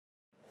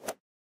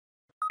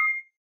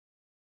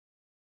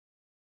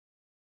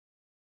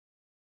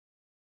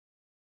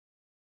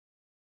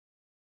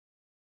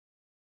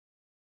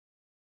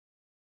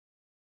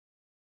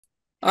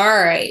All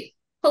right.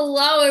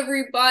 Hello,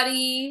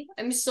 everybody.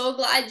 I'm so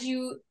glad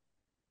you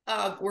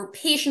were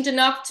patient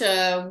enough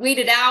to wait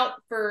it out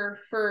for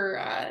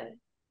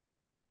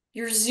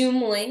your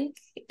Zoom link,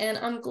 and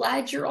I'm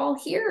glad you're all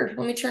here.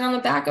 Let me turn on the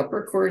backup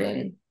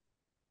recording.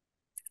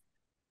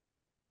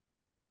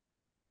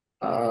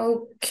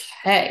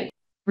 Okay.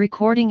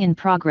 Recording in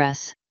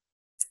progress.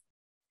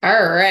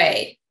 All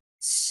right.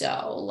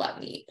 So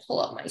let me pull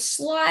up my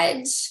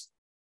slides.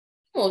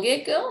 We'll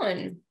get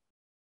going.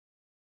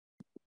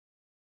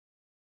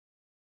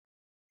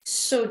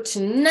 So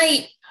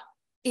tonight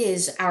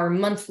is our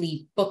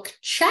monthly book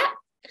chat.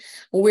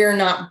 We're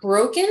Not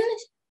Broken,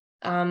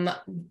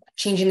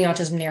 Changing the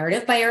Autism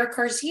Narrative by Eric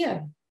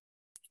Garcia.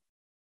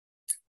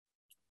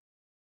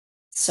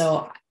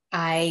 So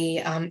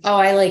I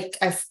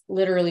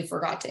literally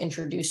forgot to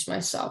introduce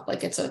myself. For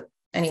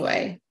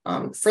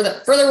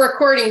the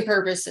recording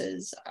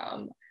purposes,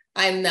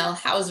 I'm Mel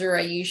Hauser.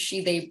 I use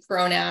she, they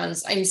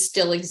pronouns. I'm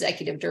still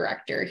executive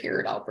director here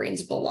at All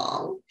Brains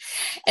Belong.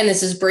 And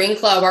this is Brain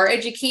Club, our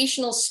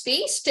educational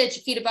space to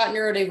educate about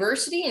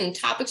neurodiversity and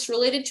topics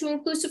related to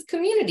inclusive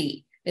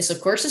community. This,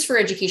 of course, is for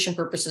education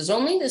purposes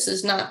only. This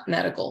is not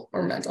medical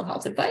or mental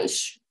health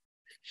advice.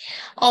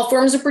 All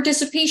forms of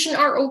participation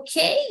are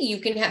okay.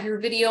 You can have your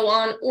video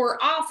on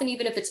or off, and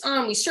even if it's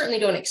on, we certainly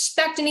don't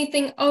expect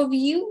anything of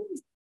you.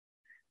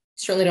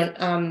 Certainly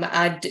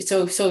don't.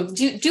 So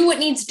do what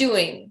needs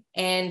doing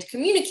and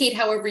communicate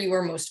however you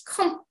are most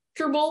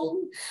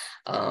comfortable.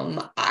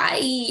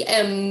 I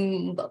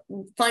am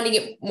finding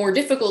it more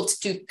difficult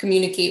to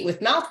communicate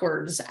with mouth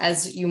words,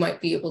 as you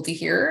might be able to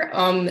hear.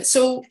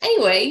 So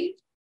anyway,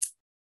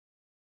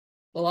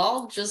 we'll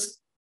all just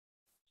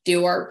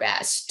do our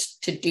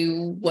best to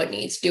do what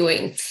needs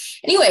doing.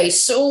 Anyway,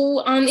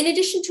 so in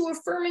addition to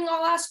affirming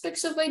all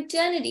aspects of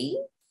identity,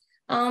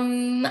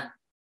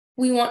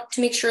 we want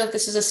to make sure that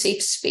this is a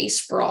safe space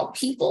for all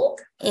people.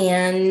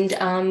 And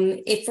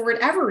if for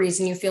whatever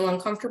reason you feel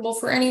uncomfortable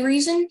for any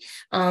reason,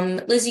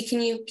 Lizzie,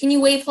 can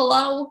you wave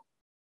hello?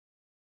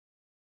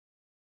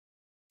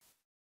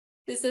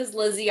 This is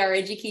Lizzie, our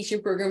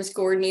education programs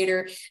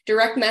coordinator.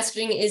 Direct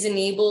messaging is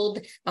enabled.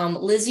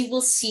 Lizzie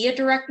will see a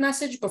direct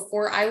message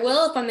before I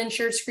will if I'm in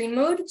shared screen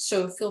mode.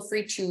 So feel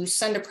free to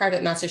send a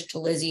private message to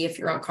Lizzie if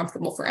you're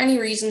uncomfortable for any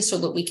reason so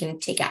that we can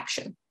take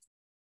action.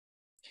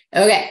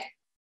 Okay.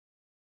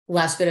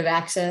 Last bit of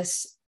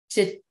access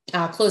to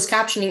closed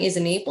captioning is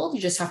enabled.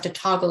 You just have to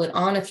toggle it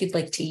on if you'd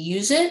like to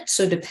use it.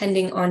 So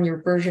depending on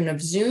your version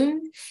of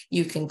Zoom,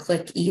 you can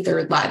click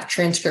either live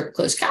transcript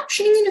closed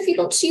captioning. And if you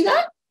don't see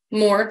that,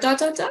 more ...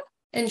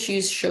 and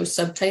choose show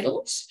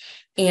subtitles.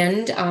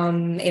 And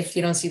if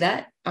you don't see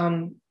that,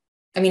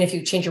 if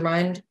you change your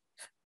mind,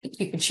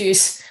 you can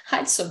choose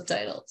hide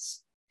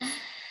subtitles.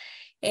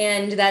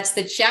 And that's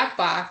the chat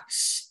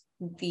box,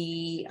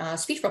 the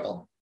speech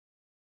bubble.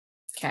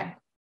 Okay.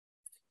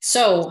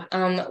 So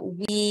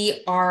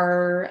we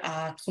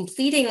are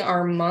completing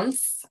our month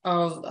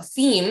of a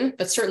theme,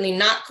 but certainly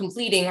not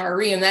completing our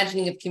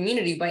reimagining of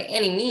community by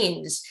any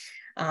means.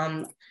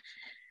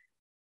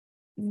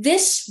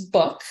 This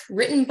book,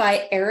 written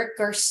by Eric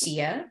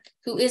Garcia,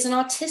 who is an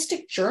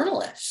autistic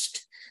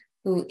journalist,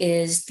 who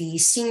is the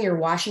senior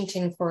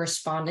Washington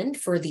correspondent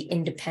for The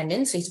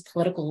Independent. So he's a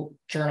political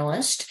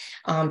journalist,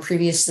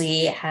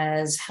 previously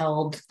has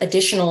held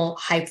additional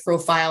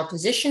high-profile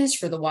positions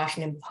for the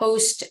Washington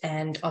Post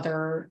and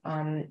other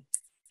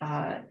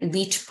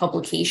elite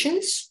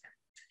publications.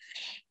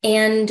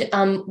 And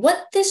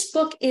what this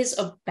book is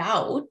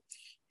about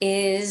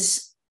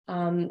is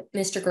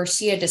Mr.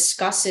 Garcia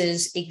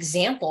discusses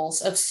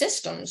examples of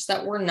systems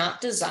that were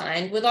not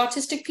designed with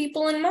autistic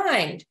people in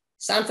mind.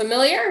 Sound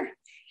familiar?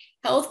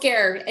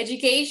 Healthcare,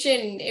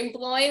 education,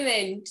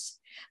 employment.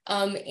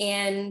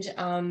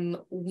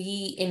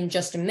 We, in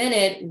just a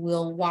minute,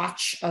 will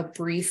watch a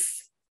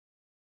brief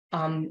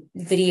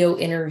video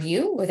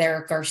interview with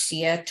Eric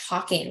Garcia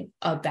talking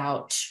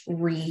about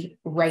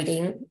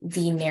rewriting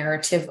the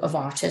narrative of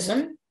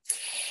autism.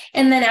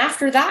 And then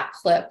after that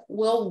clip,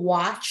 we'll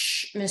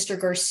watch Mr.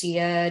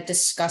 Garcia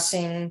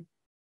discussing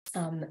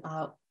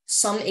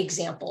some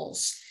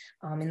examples.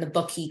 In the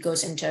book, he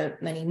goes into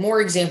many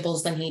more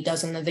examples than he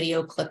does in the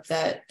video clip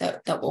that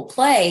we'll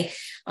play.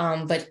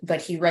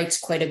 But he writes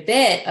quite a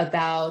bit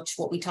about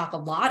what we talk a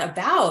lot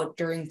about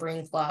during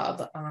Brain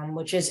Club,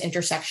 which is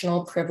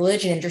intersectional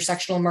privilege and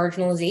intersectional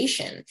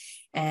marginalization,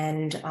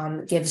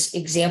 and gives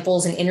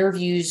examples and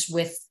interviews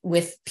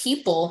with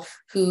people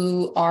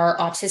who are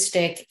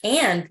autistic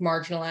and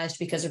marginalized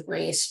because of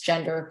race,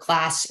 gender,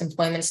 class,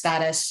 employment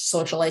status,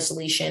 social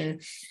isolation.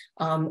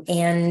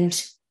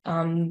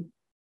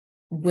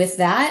 With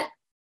that,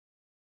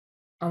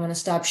 I'm going to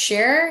stop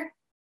share.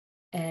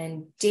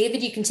 And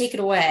David, you can take it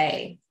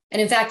away.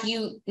 And in fact,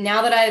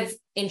 now that I've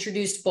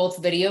introduced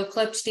both video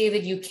clips,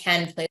 David, you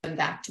can play them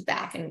back to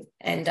back and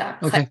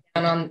Okay.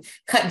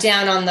 cut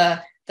down on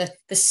the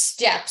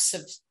steps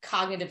of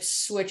cognitive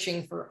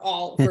switching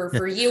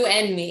for you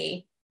and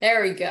me.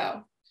 There we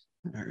go.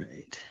 All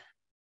right.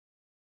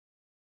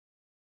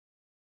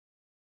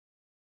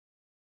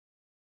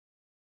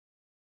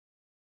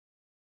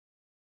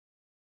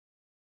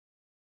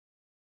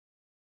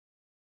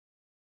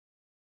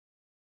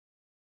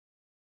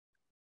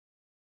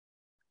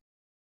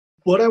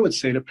 What I would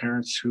say to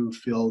parents who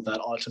feel that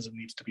autism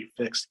needs to be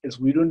fixed is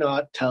we do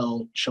not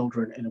tell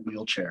children in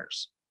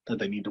wheelchairs that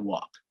they need to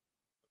walk.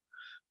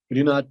 We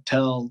do not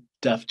tell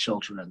deaf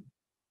children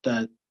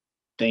that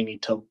they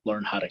need to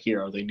learn how to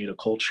hear or they need a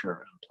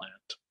culture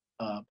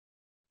implant.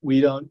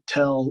 We don't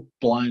tell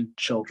blind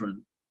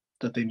children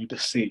that they need to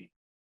see.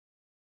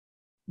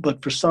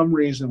 But for some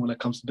reason, when it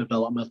comes to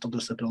developmental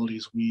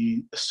disabilities,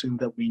 we assume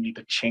that we need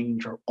to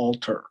change or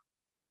alter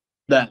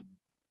them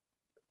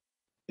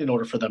in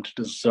order for them to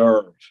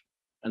deserve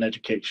an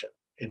education,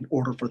 in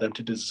order for them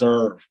to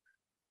deserve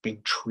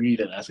being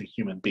treated as a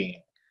human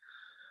being.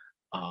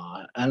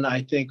 And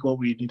I think what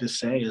we need to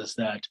say is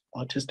that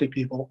autistic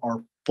people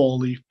are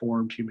fully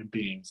formed human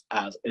beings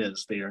as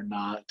is. They are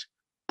not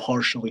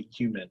partially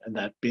human, and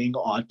that being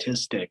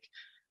autistic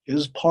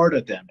is part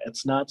of them.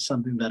 It's not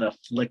something that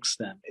afflicts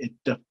them, it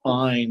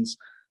defines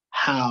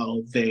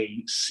how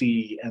they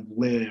see and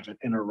live and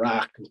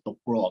interact with the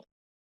world.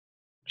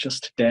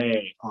 Just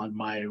today on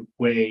my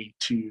way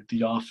to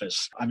the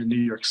office, I'm in New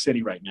York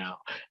City right now,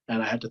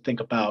 and I had to think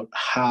about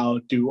how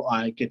do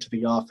I get to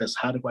the office?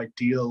 How do I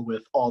deal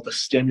with all the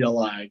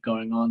stimuli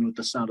going on with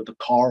the sound of the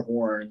car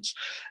horns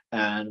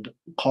and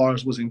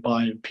cars whizzing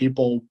by and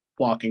people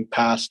walking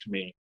past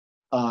me?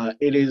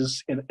 It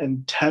is an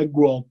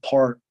integral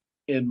part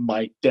in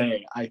my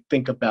day. I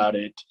think about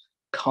it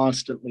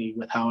constantly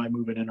with how I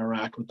move and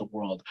interact with the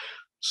world.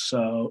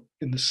 So,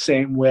 in the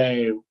same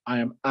way, I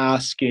am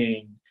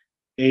asking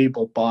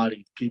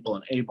able-bodied people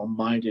and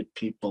able-minded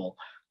people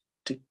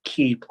to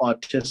keep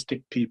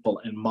autistic people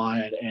in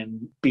mind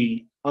and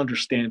be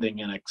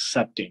understanding and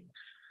accepting,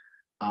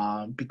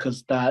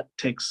 because that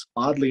takes,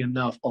 oddly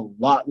enough, a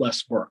lot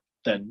less work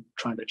than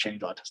trying to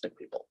change autistic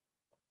people.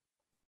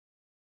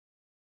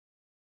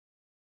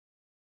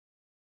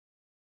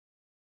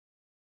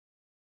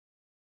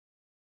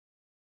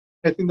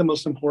 I think the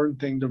most important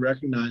thing to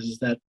recognize is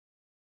that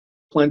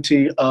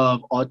plenty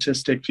of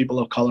autistic people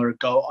of color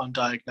go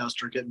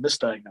undiagnosed or get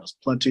misdiagnosed.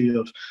 Plenty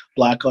of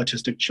Black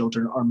autistic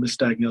children are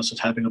misdiagnosed as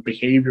having a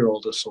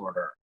behavioral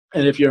disorder.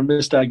 And if you're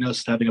misdiagnosed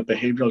as having a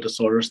behavioral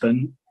disorder,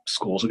 then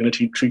schools are going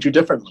to treat you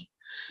differently.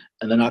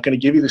 And they're not going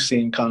to give you the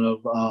same kind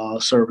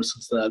of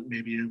services that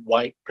maybe a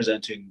white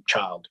presenting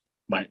child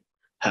might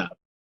have.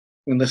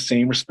 In the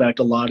same respect,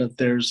 a lot of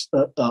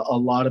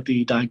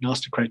the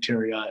diagnostic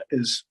criteria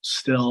is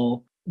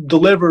still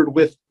delivered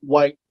with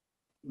white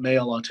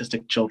male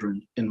autistic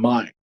children in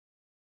mind.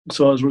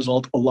 So as a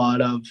result, a lot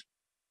of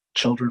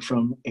children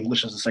from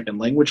English as a second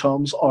language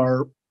homes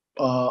are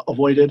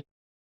avoided.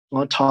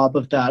 On top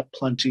of that,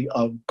 plenty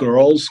of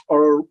girls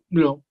are,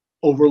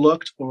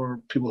 overlooked, or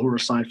people who are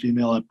assigned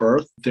female at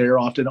birth. They're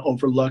often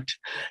overlooked.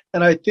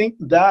 And I think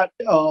that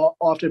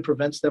often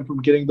prevents them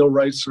from getting the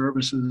right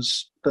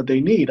services that they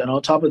need. And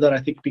on top of that, I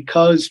think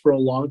because for a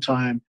long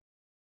time,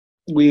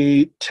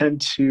 we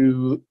tend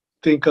to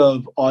think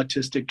of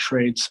autistic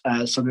traits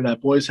as something that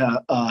boys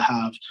have.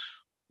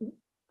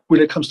 When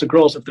it comes to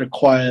girls, if they're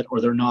quiet or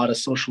they're not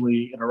as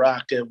socially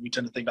interactive, we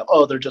tend to think,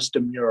 oh, they're just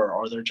demure,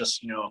 or they're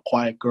just, a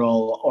quiet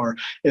girl, or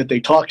if they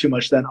talk too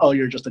much, then, oh,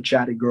 you're just a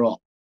chatty girl.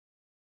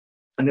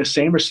 In the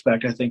same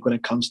respect, I think when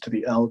it comes to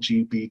the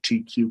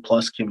LGBTQ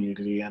plus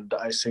community, and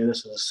I say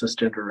this as a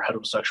cisgender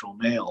heterosexual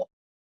male,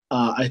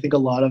 I think a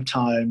lot of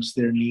times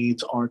their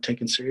needs aren't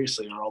taken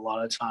seriously, or a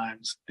lot of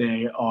times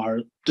they are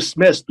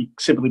dismissed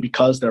simply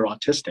because they're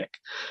autistic,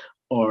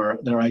 or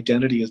their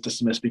identity is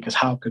dismissed because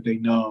how could they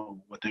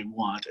know what they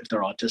want if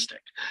they're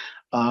autistic?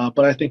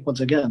 But I think, once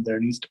again, their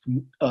needs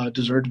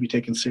deserve to be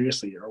taken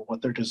seriously, or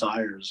what their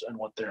desires and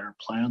what their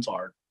plans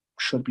are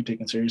should be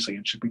taken seriously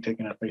and should be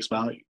taken at face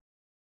value.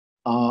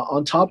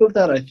 On top of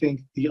that, I think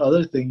the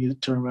other thing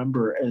to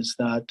remember is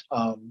that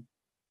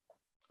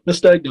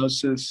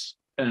misdiagnosis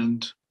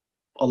and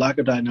a lack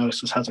of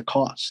diagnosis has a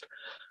cost.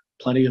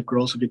 Plenty of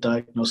girls who get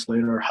diagnosed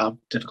later have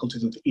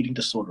difficulties with eating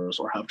disorders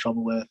or have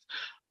trouble with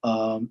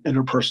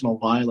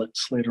interpersonal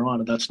violence later on.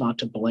 And that's not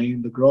to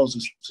blame the girls.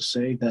 It's to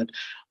say that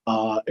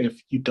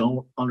if you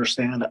don't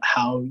understand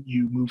how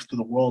you move through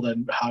the world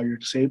and how you're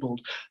disabled,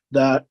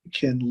 that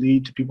can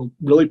lead to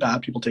really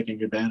bad people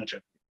taking advantage of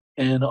it.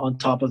 And on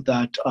top of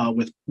that,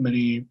 with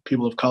many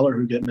people of color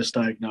who get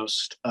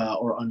misdiagnosed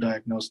or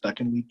undiagnosed, that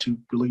can lead to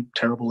really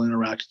terrible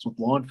interactions with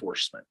law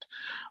enforcement.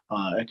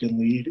 It can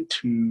lead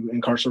to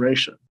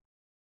incarceration.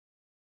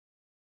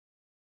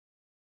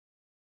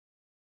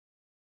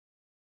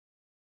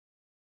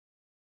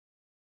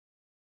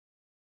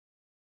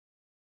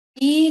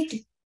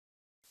 Read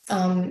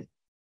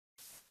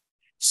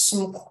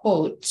some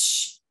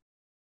quotes,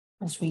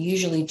 as we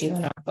usually do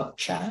in our book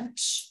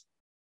chats.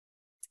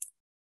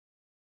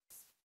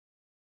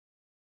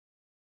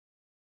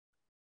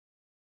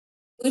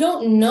 We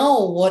don't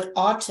know what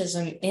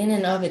autism in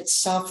and of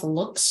itself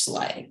looks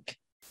like.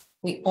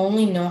 We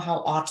only know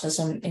how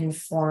autism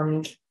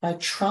informed by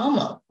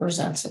trauma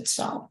presents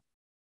itself.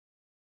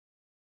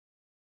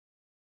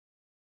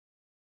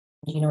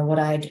 What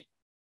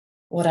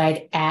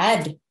I'd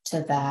add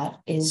to that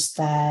is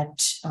that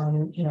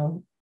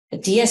the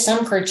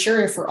DSM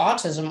criteria for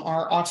autism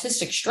are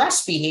autistic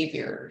stress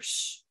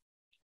behaviors.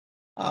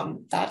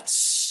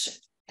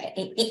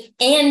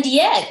 And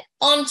yet,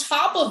 on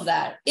top of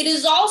that, it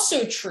is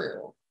also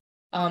true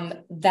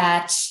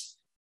that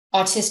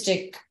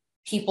autistic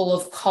people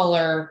of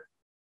color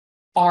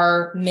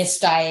are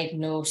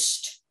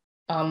misdiagnosed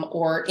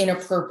or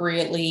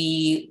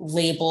inappropriately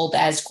labeled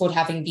as, quote,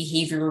 having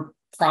behavior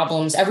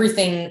problems.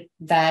 Everything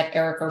that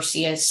Eric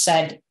Garcia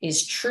said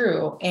is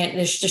true. And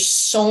there's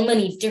just so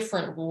many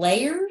different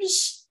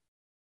layers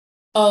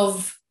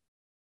of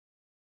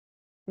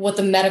what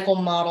the medical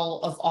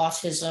model of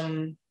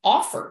autism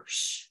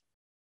offers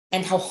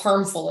and how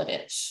harmful it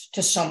is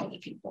to so many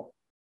people.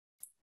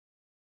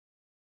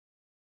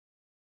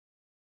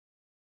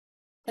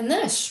 And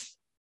this,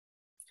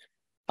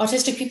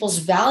 autistic people's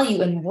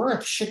value and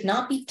worth should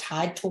not be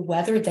tied to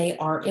whether they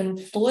are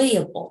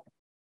employable.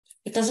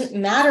 It doesn't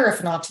matter if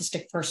an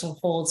autistic person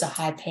holds a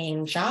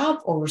high-paying job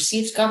or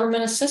receives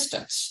government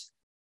assistance.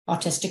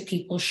 Autistic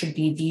people should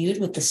be viewed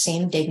with the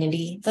same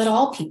dignity that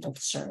all people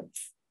deserve.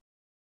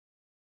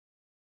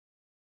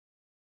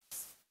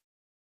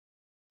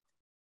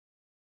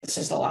 This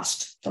is the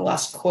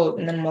last quote,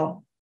 and then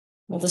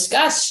we'll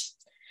discuss.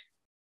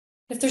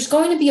 If there's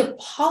going to be a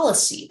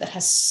policy that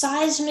has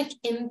seismic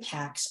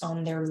impacts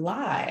on their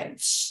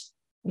lives,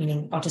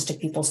 meaning autistic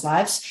people's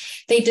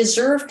lives, they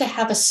deserve to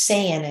have a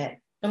say in it,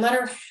 no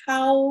matter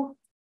how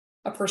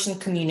a person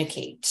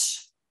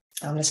communicates.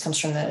 This comes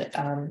from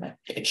the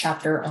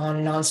chapter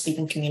on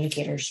non-speaking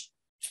communicators.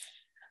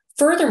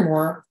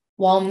 Furthermore,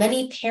 while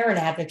many parent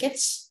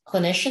advocates,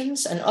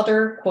 clinicians, and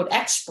other, quote,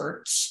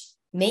 experts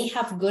may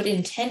have good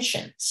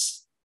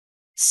intentions,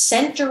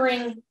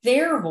 centering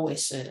their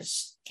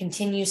voices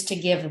continues to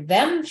give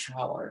them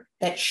power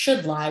that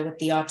should lie with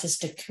the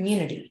autistic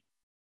community.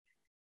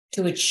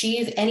 To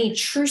achieve any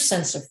true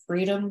sense of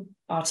freedom,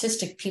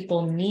 autistic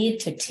people need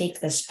to take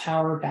this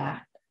power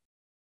back.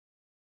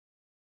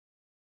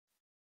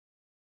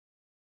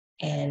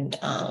 And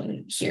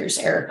here's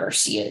Eric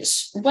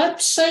Garcia's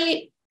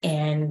website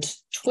and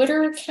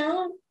Twitter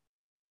account.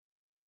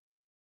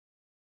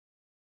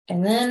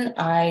 And then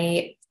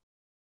I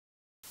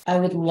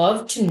would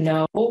love to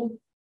know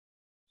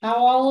how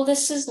all of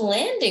this is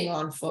landing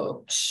on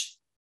folks.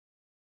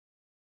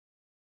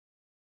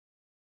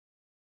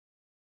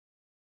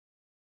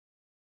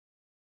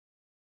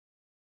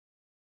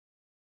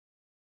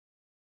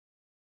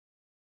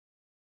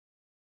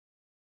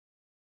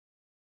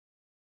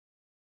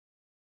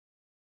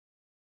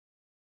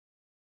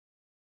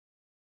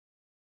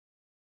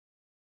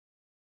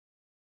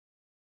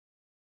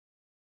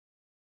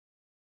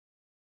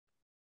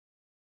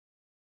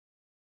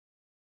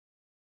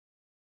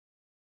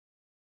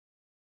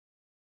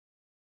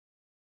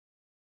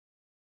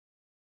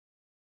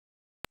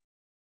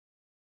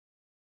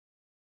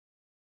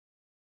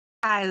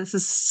 Hi, this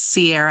is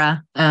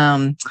Sierra.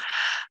 I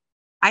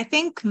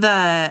think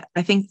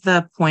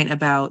the point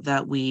about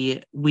that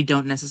we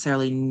don't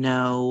necessarily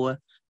know,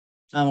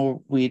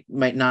 or we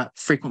might not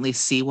frequently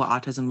see what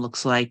autism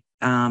looks like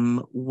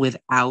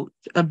without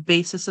a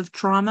basis of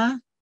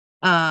trauma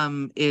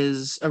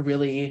is a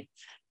really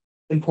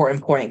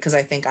important point, because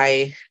I think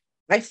I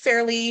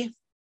fairly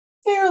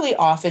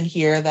often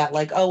hear that,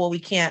 like, oh well, we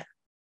can't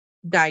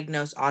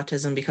diagnose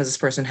autism because this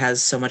person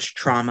has so much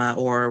trauma,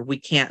 or we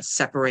can't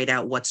separate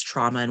out what's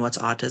trauma and what's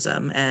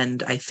autism.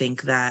 And I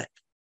think that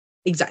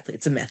exactly,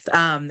 it's a myth.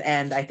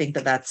 And I think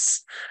that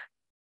that's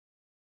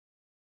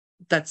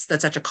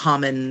such a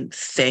common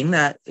thing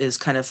that is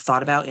kind of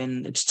thought about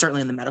certainly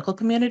in the medical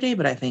community,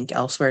 but I think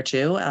elsewhere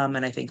too.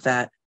 And I think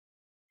that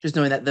just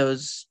knowing that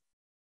those,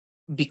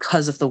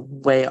 because of the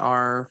way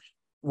our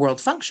world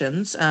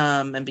functions,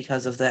 and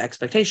because of the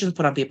expectations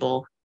put on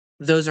people,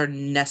 those are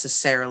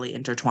necessarily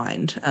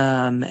intertwined,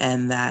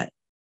 and that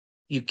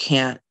you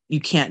can't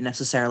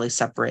necessarily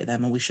separate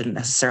them, and we shouldn't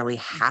necessarily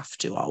have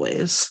to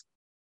always.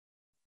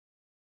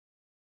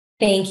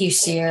 Thank you,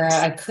 Sierra.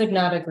 I could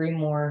not agree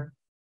more.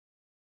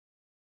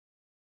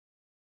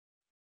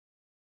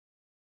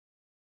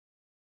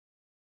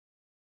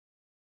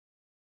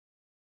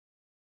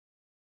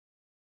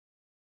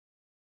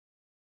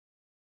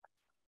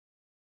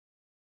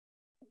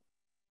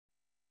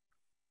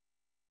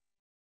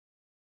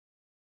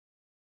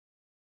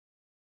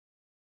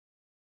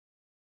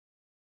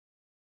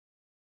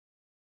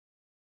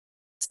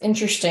 It's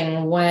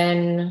interesting,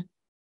 when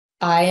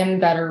I am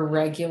better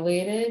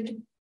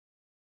regulated,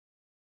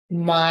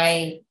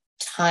 my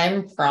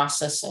time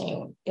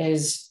processing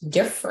is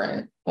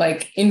different.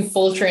 Like, in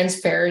full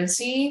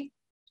transparency,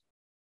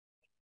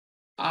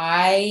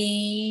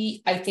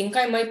 I think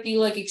I might be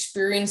like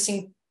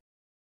experiencing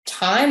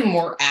time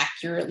more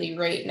accurately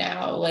right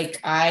now. Like,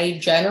 I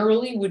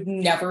generally would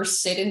never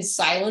sit in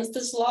silence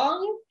this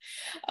long.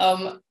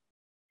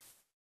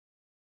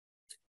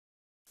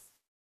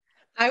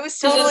 I was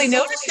totally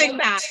noticing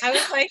that. I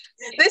was like,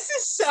 this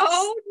is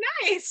so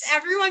nice.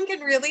 Everyone can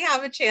really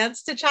have a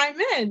chance to chime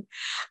in.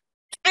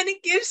 And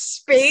it gives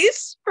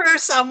space for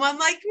someone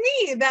like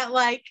me that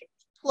like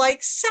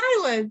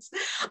silence.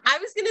 I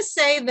was going to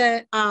say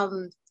that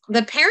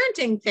the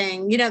parenting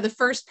thing, the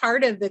first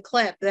part of the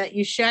clip that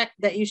you shared,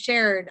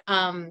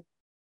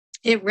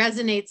 it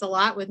resonates a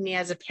lot with me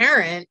as a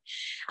parent.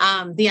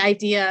 The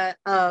idea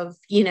of,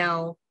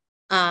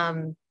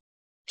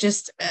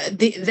 just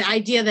the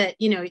idea that,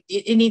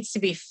 it needs to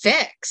be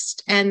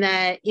fixed, and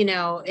that,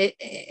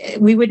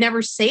 we would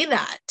never say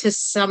that to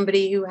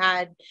somebody who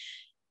had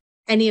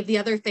any of the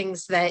other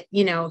things that,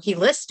 he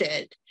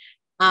listed.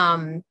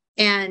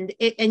 And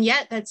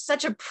yet that's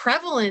such a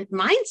prevalent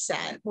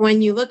mindset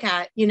when you look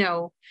at,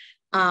 we're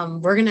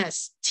going to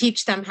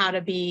teach them how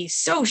to be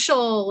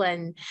social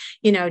and,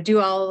 do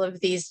all of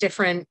these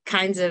different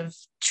kinds of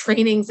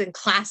trainings and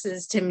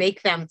classes to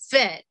make them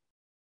fit.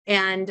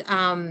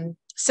 And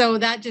so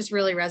that just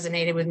really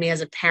resonated with me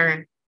as a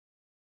parent.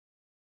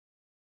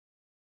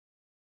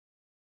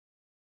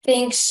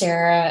 Thanks,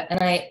 Sarah. And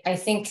I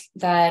think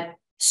that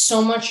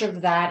so much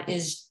of that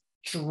is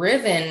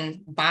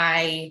driven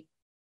by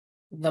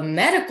the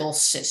medical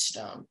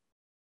system.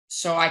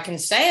 So I can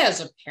say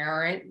as a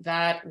parent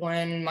that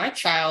when my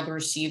child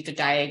received a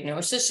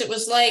diagnosis, it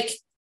was like,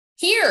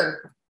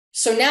 here.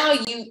 So now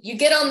you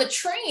get on the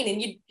train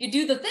and you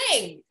do the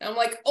thing. And I'm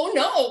like, oh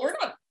no,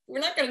 we're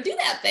not going to do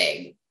that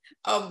thing.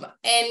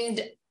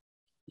 And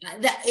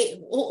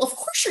well, of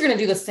course you're going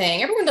to do the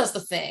thing. Everyone does the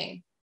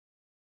thing.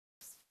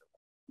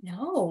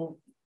 No,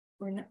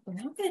 we're not going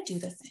to do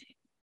the thing.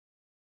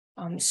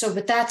 But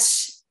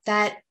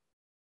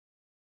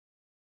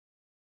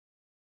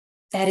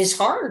that is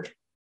hard.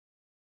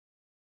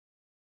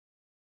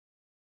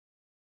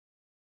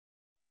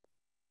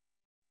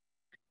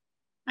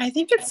 I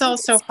think it's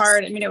also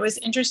hard. I mean, it was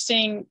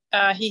interesting.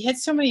 He hit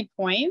so many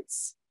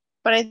points,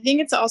 but I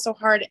think it's also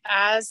hard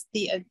as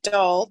the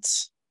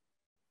adult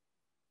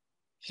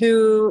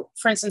who,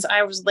 for instance,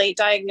 I was late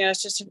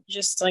diagnosed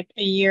just like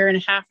a year and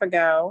a half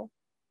ago.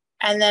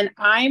 And then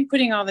I'm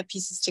putting all the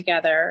pieces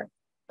together,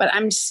 but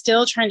I'm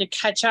still trying to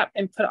catch up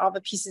and put all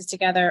the pieces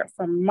together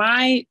for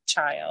my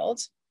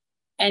child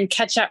and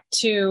catch up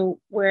to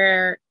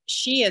where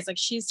she is. Like,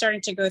 she's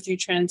starting to go through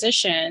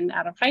transition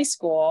out of high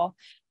school.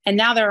 And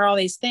now there are all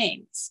these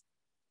things.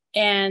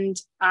 And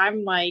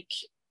I'm like,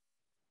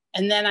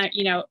 and then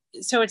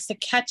so it's the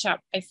catch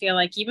up. I feel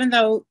like, even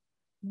though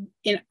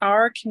in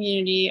our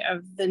community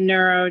of the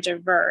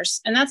neurodiverse,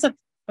 and that's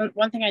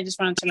one thing I just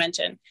wanted to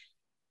mention,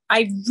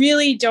 I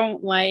really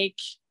don't like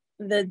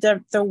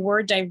the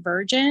word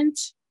divergent,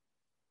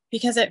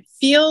 because it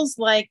feels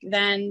like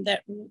then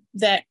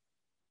that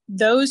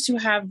those who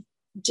have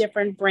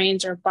different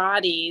brains or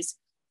bodies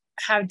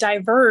have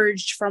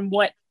diverged from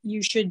what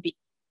you should be.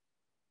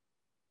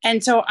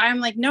 And so I'm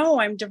like, no,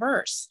 I'm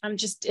diverse. I'm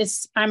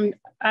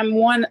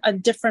a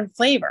different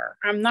flavor.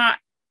 I'm not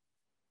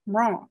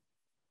wrong.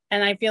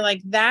 And I feel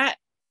like that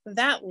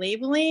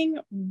labeling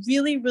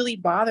really, really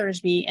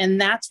bothers me. And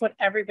that's what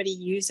everybody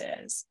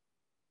uses.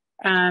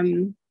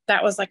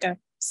 That was like a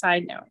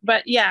side note,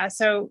 but yeah.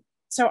 So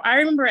I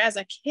remember as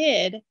a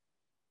kid,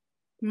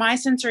 my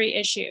sensory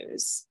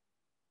issues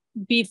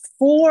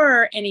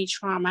before any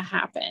trauma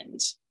happened,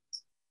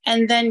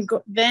 and then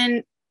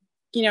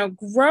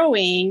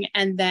growing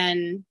and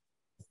then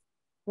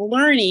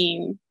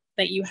learning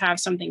that you have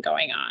something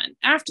going on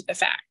after the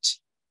fact.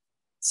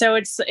 So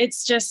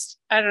it's just,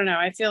 I don't know.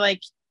 I feel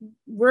like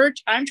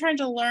I'm trying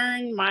to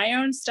learn my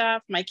own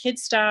stuff, my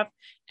kids' stuff,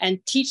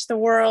 and teach the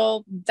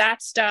world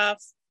that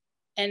stuff.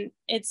 And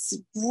it's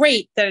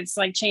great that it's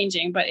like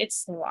changing, but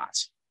it's a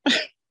lot.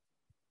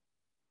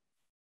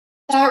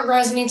 That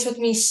resonates with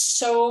me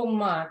so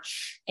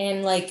much.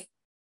 And like,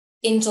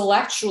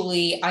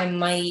 intellectually, I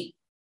might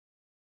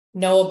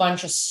know a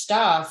bunch of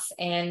stuff,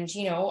 and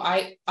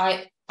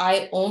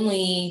I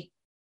only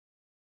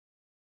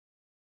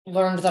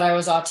learned that I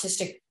was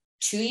autistic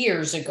 2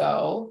 years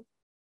ago,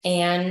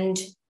 and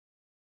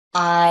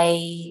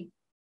I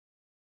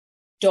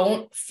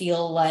don't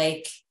feel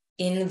like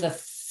in the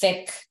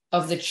thick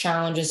of the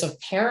challenges of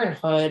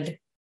parenthood,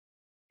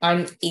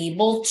 I'm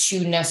able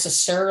to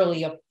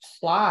necessarily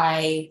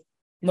apply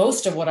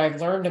most of what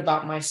I've learned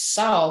about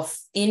myself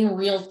in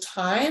real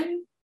time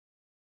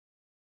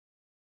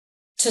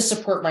to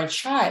support my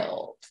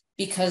child,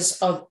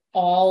 because of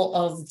all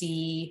of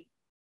the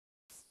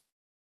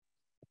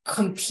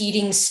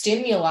competing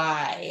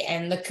stimuli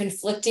and the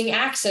conflicting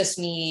access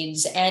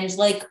needs, and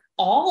like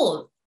all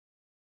of.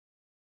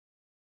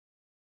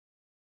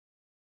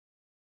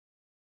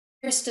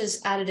 Krista's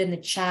added in the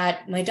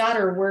chat, my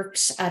daughter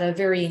works at a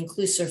very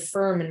inclusive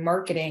firm in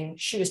marketing.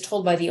 She was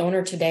told by the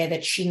owner today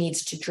that she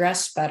needs to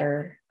dress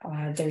better.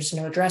 There's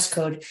no dress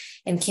code,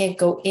 and can't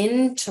go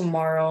in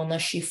tomorrow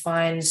unless she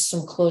finds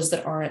some clothes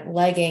that aren't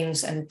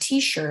leggings and a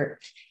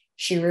t-shirt.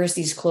 She wears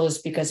these clothes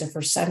because of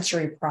her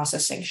sensory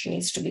processing. She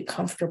needs to be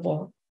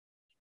comfortable.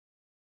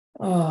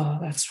 Oh,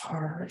 that's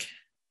hard.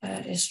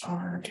 That is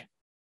hard.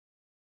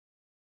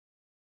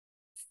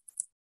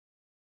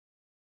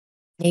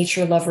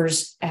 Nature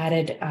lovers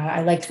added,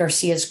 I liked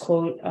Garcia's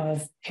quote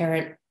of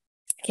parent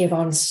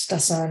Kevon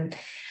Stasson.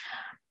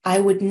 I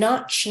would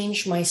not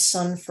change my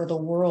son for the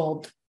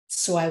world,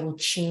 so I will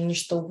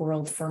change the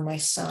world for my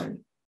son.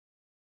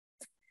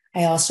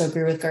 I also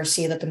agree with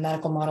Garcia that the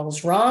medical model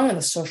is wrong and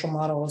the social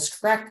model is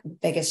correct. The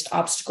biggest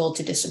obstacle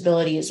to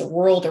disability is a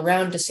world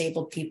around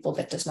disabled people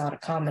that does not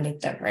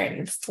accommodate them, right?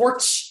 And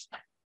thwarts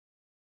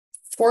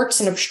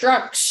and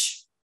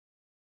obstructs.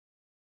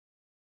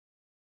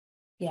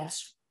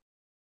 Yes.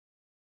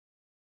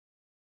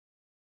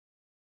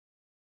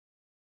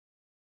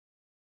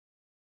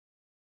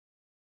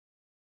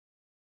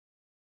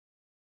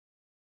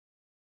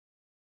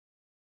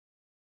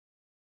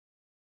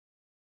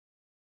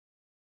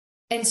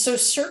 And so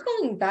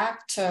circling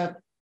back to,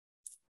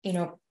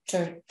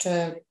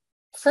 to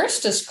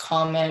Krista's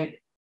comment,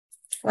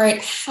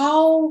 right?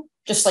 How,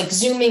 just like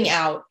zooming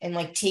out and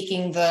like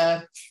taking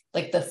the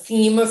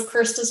theme of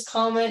Krista's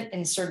comment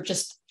and sort of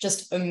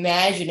just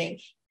imagining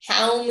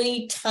how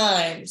many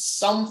times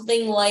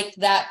something like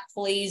that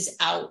plays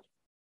out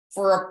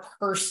for a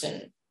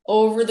person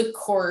over the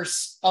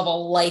course of a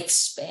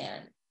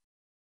lifespan.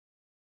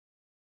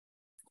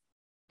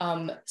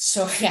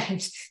 So yeah,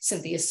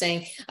 Cynthia's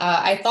saying,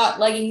 I thought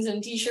leggings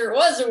and t-shirt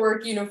was a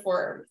work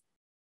uniform.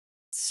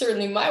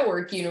 Certainly my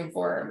work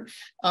uniform.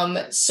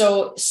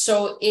 So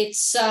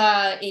it's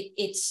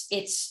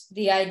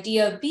the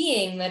idea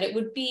being that it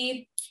would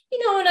be,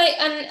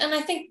 and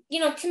I think,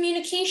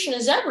 communication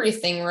is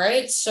everything,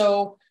 right?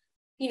 So,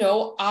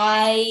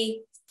 I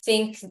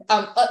think,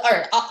 all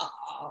right,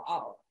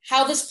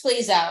 how this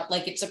plays out,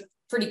 like it's a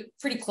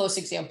pretty close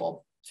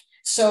example.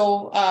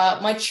 So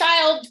my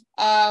child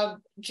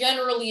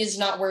generally is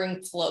not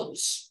wearing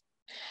clothes.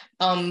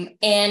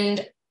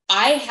 And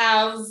I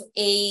have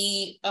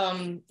the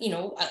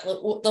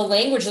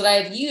language that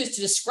I've used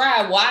to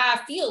describe why I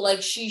feel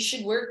like she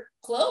should wear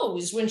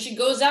clothes when she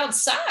goes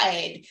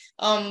outside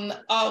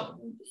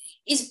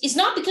is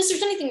not because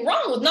there's anything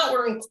wrong with not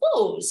wearing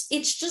clothes.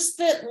 It's just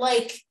that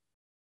like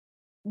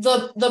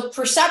the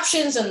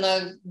perceptions and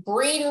the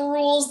brain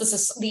rules,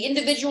 the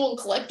individual and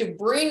collective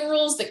brain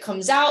rules that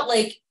comes out,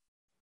 like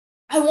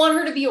I want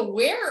her to be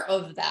aware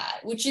of that,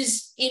 which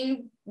is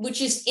informing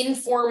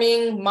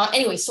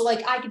anyway. So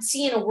like I could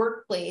see in a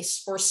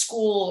workplace or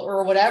school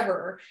or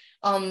whatever,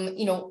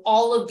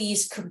 all of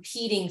these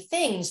competing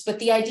things, but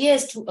the idea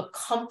is to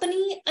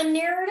accompany a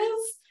narrative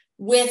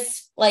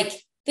with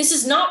like, this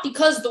is not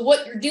because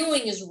what you're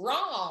doing is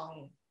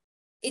wrong.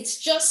 It's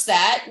just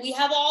that we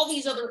have all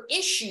these other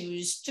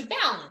issues to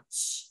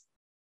balance.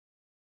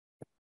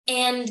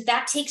 And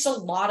that takes a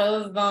lot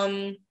of,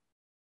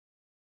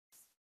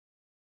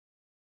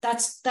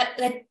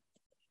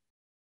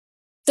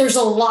 there's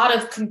a lot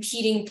of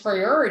competing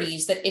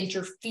priorities that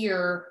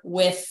interfere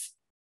with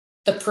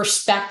the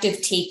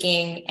perspective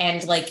taking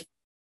and like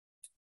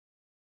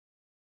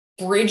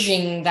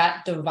bridging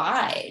that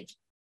divide.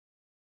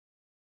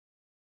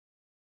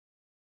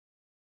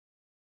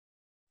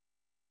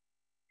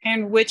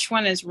 And which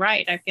one is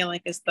right, I feel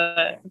like, is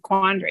the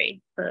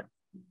quandary.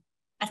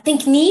 I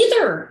think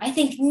neither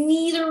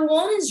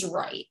one is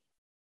right.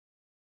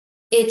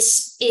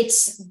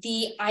 It's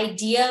the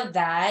idea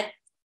that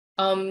it's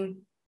kind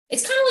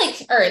of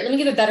like, all right, let me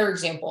give a better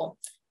example.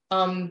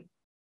 When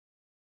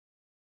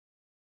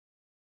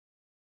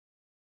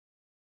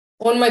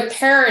my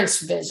parents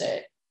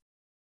visit,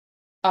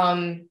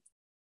 I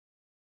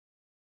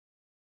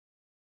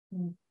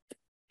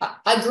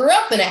grew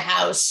up in a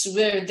house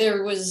where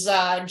there was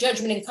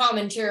judgment and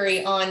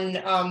commentary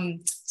on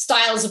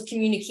styles of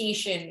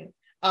communication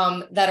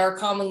that are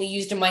commonly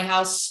used in my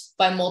house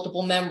by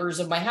multiple members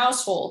of my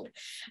household.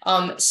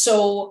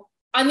 So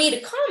I made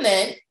a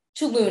comment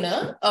to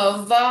Luna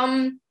of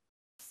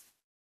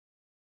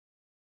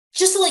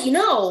just to let you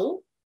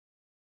know,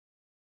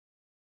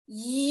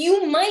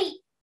 you might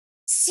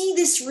see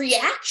this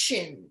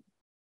reaction.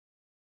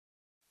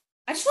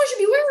 I just want you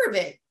to be aware of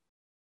it.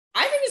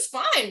 I think it's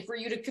fine for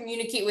you to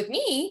communicate with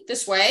me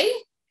this way.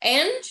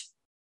 And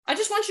I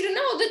just want you to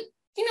know that,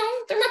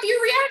 there might be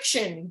a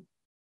reaction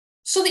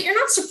so that you're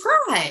not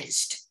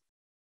surprised.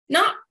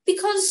 Not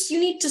because you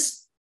need to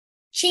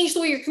change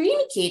the way you're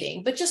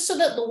communicating, but just so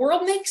that the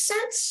world makes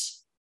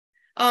sense.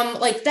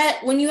 Like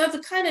that, when you have the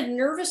kind of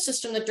nervous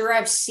system that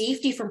derives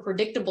safety from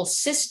predictable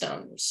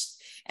systems,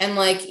 and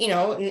like,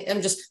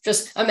 I'm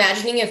just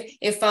imagining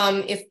if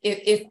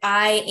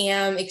I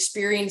am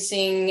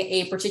experiencing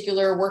a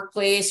particular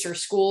workplace or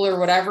school or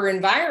whatever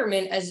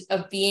environment as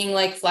of being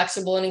like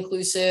flexible and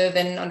inclusive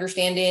and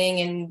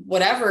understanding and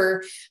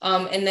whatever,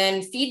 and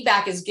then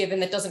feedback is given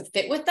that doesn't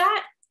fit with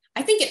that,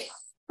 I think it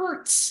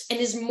hurts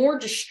and is more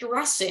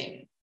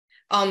distressing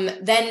than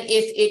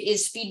if it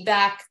is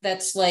feedback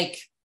that's like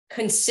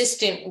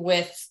consistent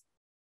with,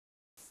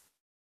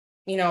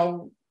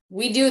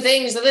 we do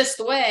things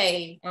the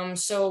way.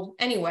 So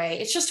anyway,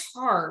 it's just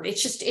hard.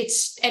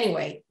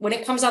 Anyway, when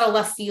it comes out of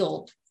left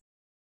field,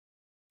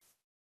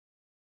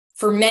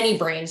 for many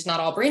brains, not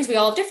all brains, we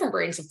all have different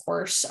brains, of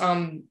course.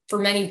 For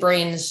many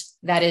brains,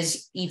 that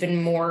is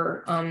even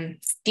more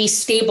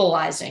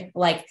destabilizing.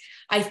 Like,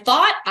 I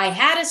thought I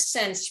had a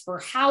sense for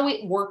how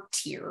it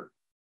worked here.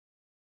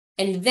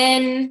 And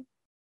then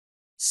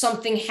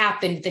something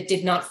happened that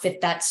did not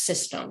fit that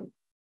system.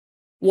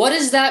 What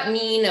does that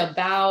mean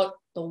about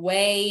the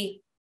way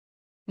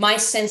my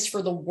sense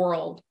for the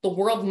world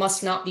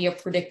must not be a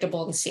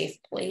predictable and safe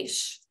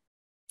place.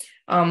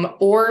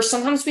 Or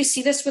sometimes we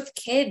see this with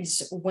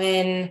kids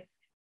when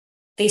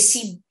they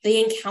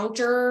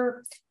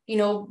encounter,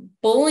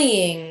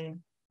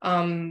 bullying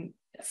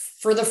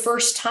for the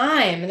first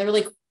time. And they're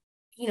like,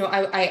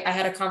 I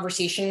had a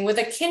conversation with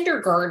a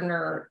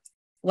kindergartner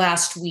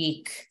last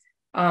week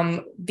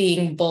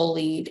being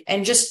bullied.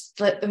 And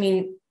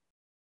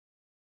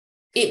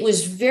it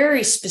was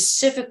very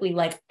specifically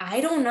like,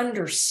 I don't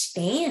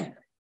understand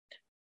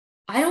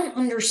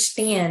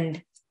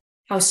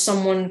how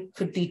someone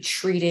could be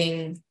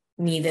treating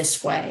me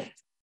this way.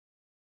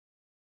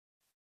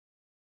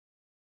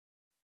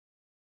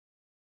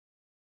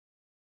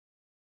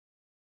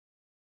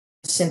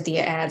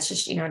 Cynthia adds,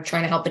 just,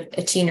 trying to help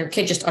a teen or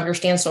kid just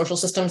understand social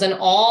systems and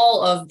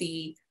all of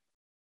the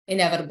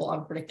inevitable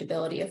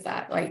unpredictability of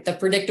that. Like, the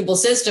predictable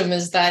system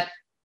is that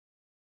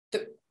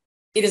it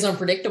is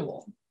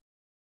unpredictable.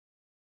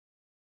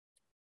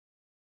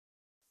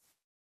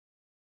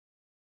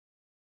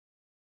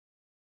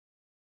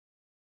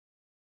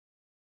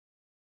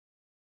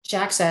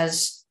 Jack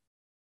says,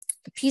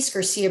 the piece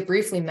Garcia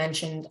briefly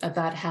mentioned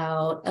about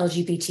how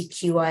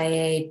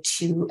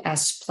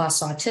LGBTQIA2S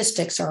plus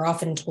autistics are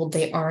often told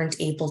they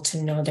aren't able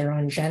to know their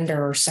own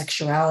gender or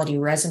sexuality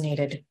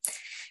resonated.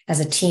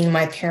 As a teen,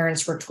 my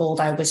parents were told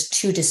I was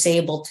too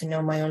disabled to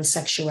know my own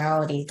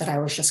sexuality, that I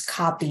was just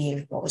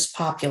copying what was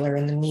popular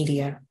in the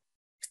media.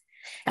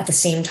 At the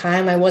same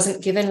time, I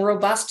wasn't given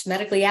robust,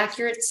 medically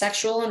accurate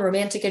sexual and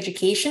romantic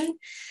education.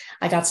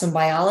 I got some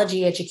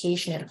biology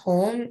education at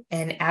home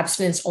and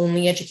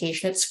abstinence-only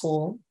education at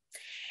school.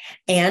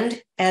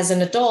 And as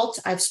an adult,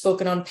 I've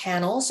spoken on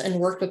panels and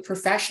worked with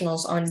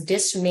professionals on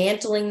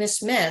dismantling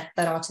this myth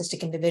that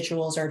autistic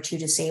individuals are too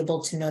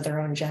disabled to know their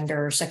own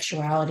gender or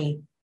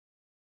sexuality.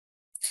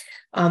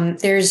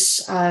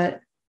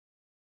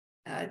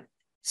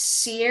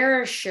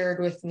 Sierra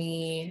shared with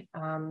me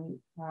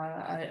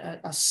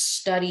a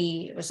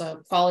study. It was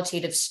a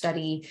qualitative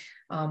study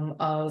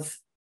of.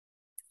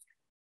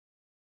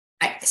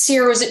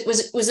 Sierra,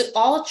 was it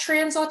all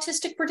trans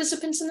autistic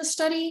participants in the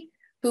study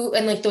who,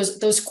 and like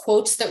those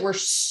quotes that were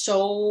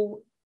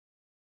so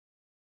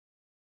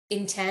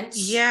intense?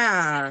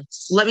 Yeah.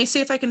 Let me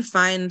see if I can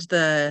find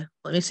the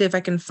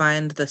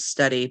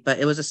study, but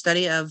it was a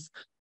study of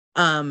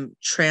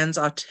trans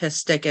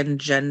autistic and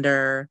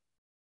gender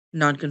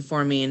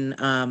nonconforming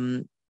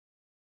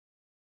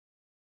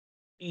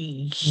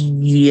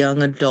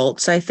young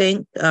adults, I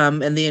think.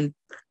 And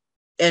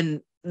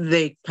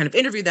they kind of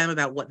interviewed them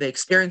about what the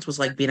experience was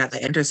like being at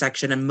the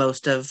intersection, and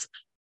most of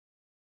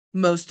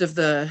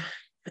the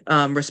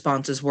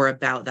responses were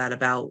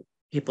about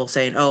people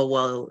saying, "Oh,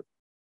 well,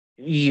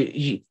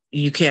 you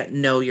can't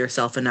know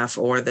yourself enough,"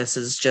 or this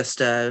is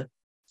just a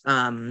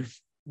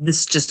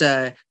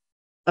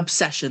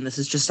obsession. This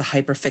is just a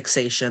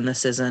hyperfixation.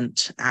 This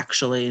isn't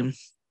actually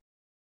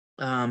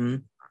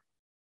you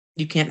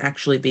can't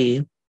actually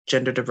be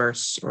gender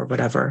diverse or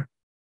whatever.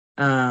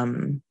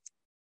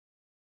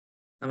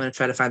 I'm going to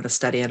try to find the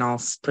study and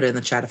I'll put it in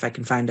the chat if I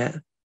can find it.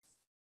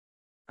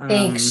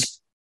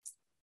 Thanks.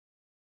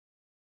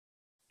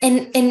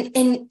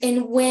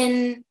 And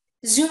when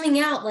zooming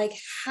out, like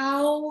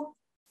how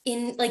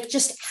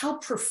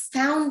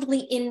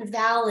profoundly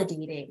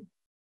invalidating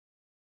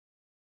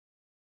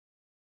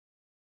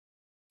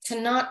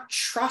to not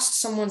trust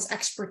someone's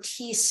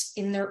expertise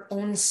in their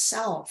own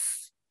self.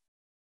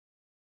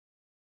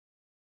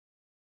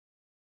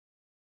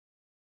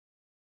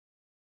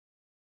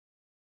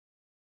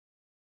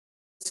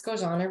 This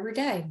goes on every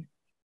day.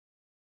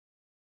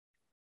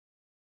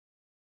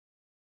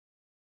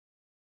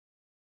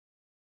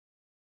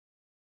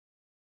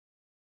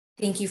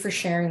 Thank you for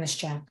sharing this,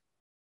 Jack.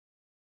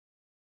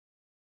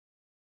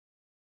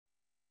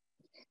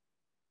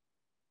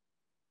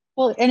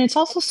 Well, and it's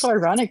also so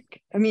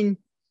ironic. I mean,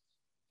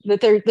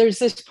 that there's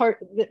this part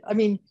that, I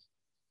mean,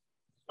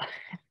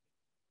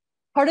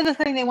 part of the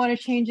thing they want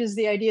to change is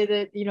the idea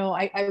that,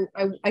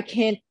 I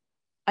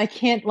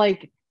can't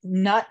like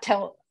not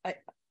tell,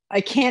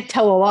 I can't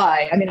tell a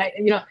lie. I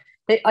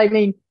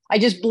mean, I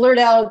just blurt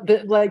out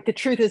the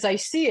truth as I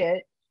see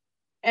it.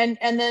 And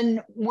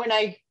then when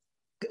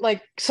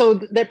so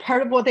that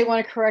part of what they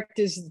want to correct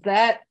is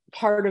that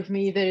part of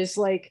me that is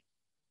like,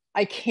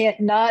 I can't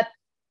not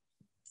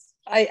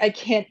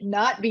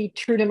be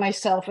true to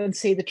myself and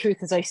say the truth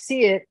as I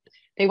see it.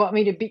 They want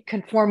me to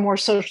conform more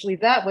socially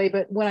that way.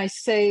 But when I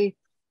say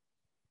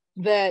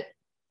that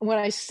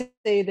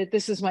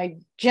this is my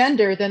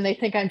gender, then they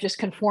think I'm just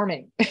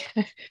conforming.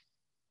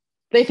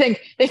 They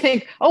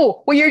think,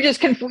 oh, well, you're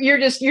just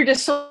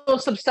so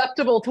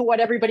susceptible to what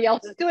everybody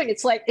else is doing.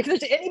 It's like, if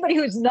there's anybody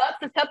who's not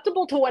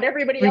susceptible to what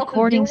everybody else is doing,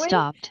 Recording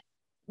stopped.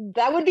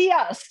 That would be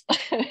us.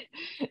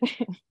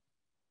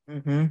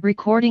 Mm-hmm.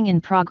 Recording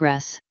in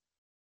progress.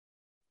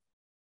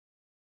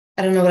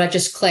 I don't know what I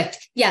just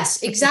clicked.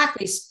 Yes,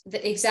 exactly,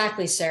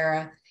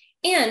 Sarah.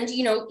 And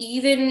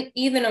even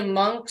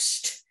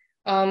amongst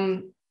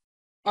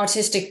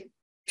autistic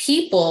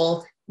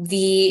people,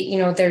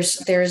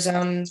 there's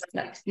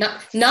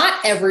not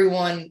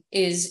everyone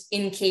is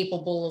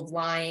incapable of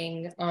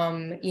lying.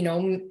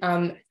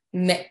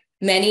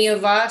 Many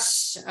of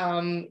us,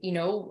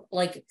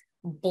 like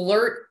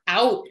blurt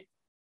out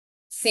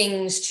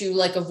things to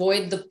like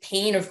avoid the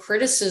pain of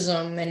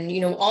criticism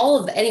and all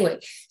of that. Anyway,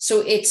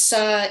 so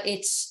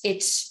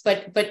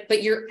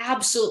but you're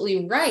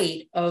absolutely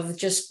right of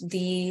just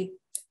the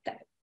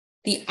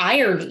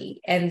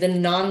irony and the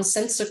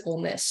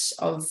nonsensicalness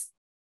of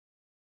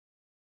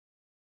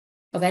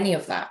any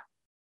of that.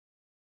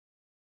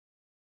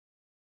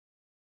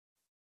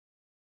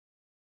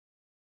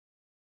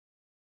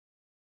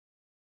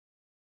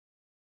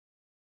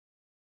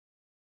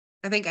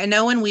 I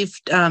know when we've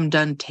done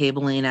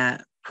tabling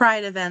at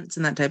Pride events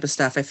and that type of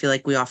stuff, I feel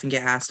like we often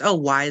get asked, oh,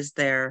 why is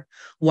there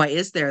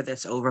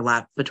this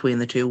overlap between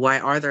the two? Why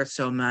are there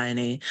so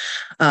many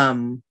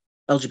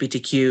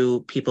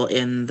LGBTQ people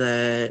in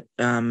the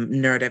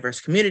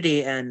neurodiverse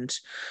community? And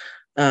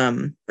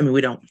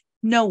we don't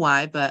know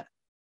why, but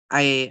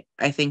I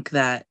think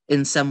that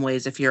in some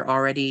ways, if you're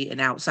already an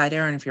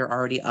outsider and if you're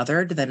already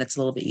othered, then it's a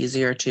little bit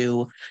easier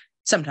to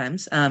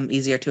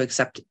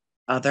accept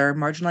other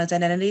marginalized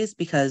identities,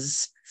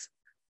 because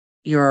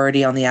you're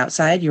already on the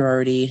outside, you're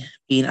already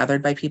being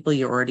othered by people,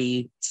 you're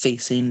already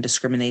facing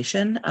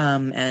discrimination.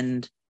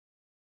 And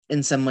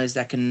in some ways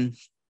that can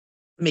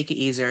make it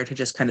easier to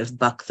just kind of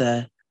buck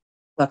the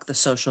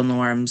social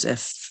norms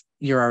if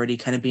you're already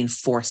kind of being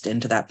forced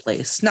into that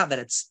place. Not that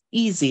it's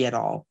easy at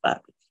all,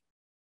 but.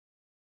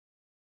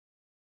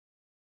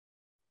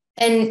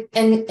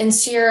 And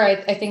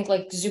Sierra, I think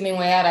like zooming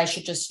way out, I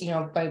should just,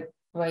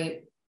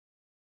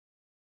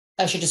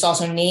 I should just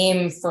also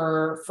name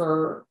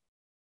for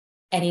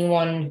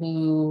anyone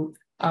who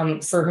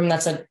for whom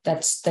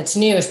that's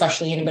new,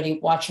 especially anybody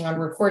watching on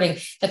recording,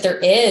 that there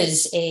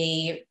is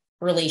a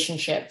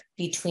relationship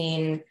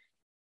between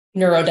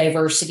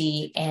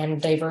neurodiversity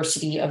and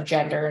diversity of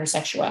gender and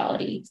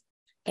sexuality.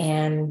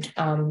 And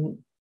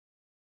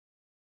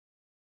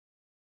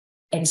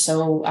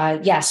so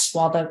yes,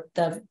 while the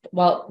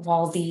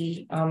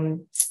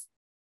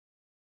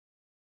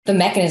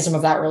mechanism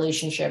of that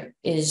relationship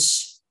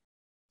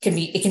can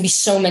be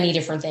so many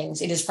different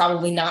things, it is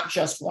probably not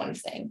just one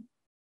thing.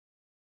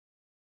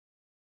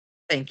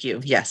 Thank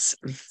you. Yes,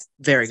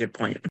 very good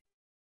point.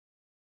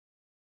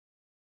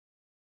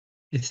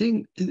 I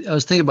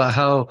was thinking about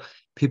how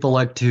people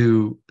like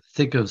to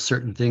think of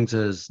certain things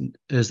as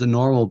the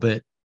normal,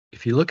 but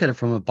if you look at it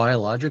from a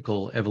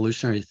biological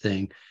evolutionary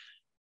thing,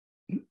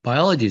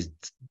 biology is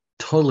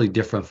totally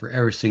different for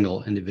every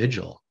single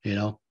individual,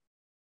 Yeah,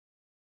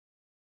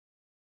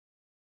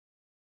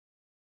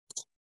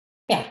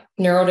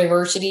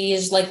 neurodiversity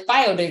is like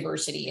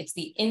biodiversity. It's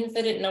the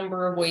infinite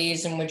number of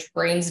ways in which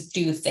brains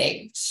do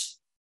things.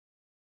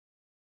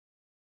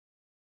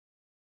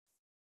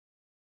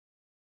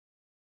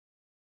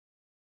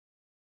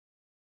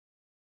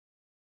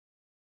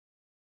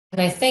 And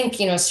I think,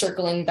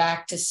 circling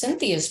back to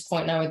Cynthia's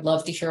point, and I would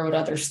love to hear what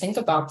others think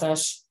about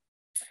this.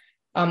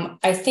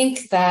 I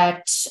think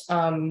that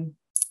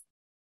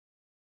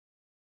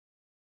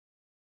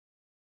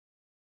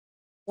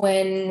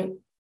when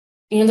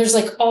there's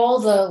like all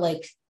the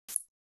like,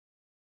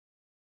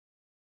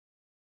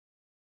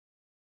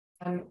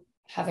 I'm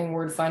having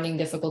word finding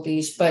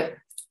difficulties, but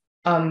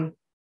I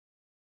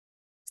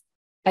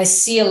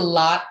see a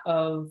lot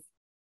of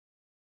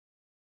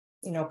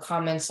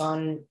comments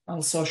on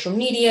social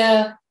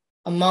media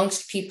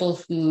amongst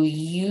people who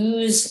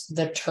use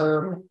the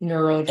term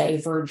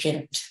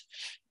neurodivergent.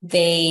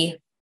 They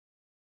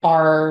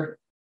are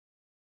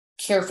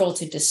careful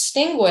to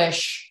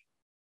distinguish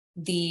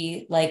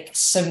the like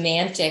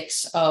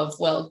semantics of,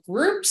 well,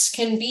 groups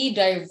can be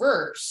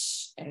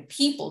diverse and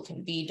people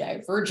can be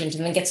divergent,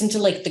 and then gets into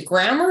like the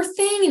grammar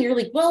thing, and you're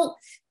like, well,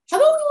 how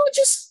about we all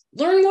just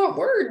learn more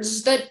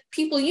words that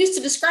people use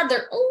to describe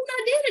their own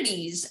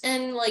identities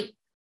and like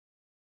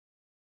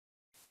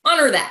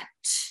honor that.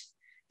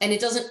 And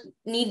it doesn't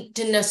need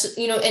to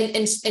necessarily,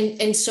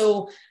 and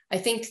so I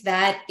think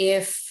that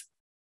if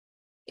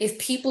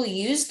people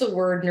use the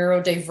word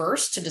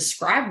neurodiverse to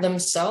describe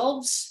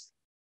themselves,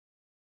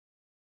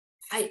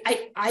 I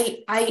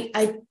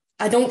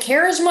don't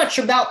care as much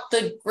about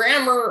the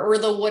grammar or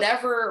the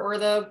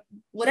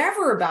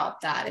whatever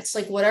about that. It's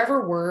like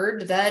whatever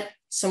word that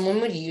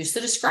someone would use to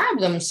describe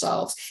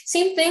themselves.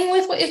 Same thing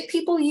with if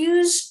people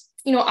use,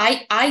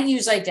 I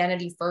use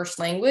identity first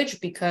language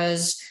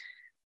because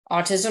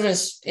autism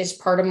is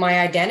part of my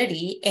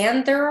identity,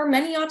 and there are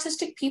many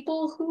autistic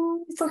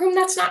people for whom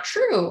that's not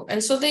true,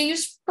 and so they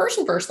use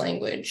person first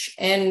language.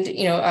 And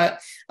I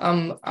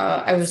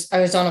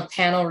was on a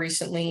panel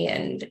recently,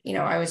 and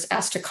I was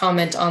asked to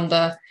comment on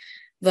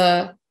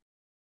the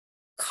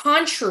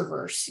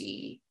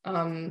controversy,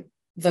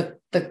 the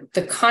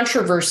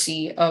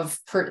controversy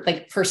of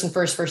person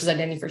first versus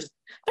identity first.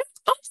 I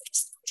don't think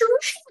it's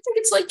controversial. I think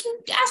it's like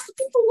you ask the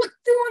people what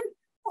they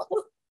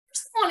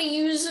want to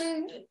use,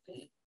 and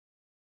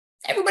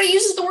everybody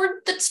uses the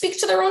word that speaks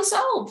to their own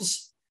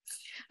selves.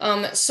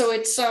 So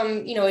it's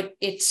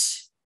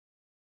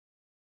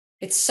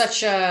it's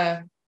such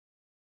a,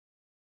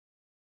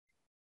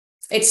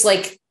 it's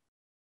like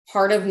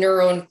part of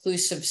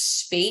neuro-inclusive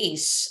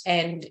space.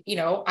 And, you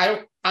know,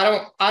 I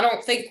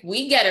don't think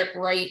we get it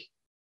right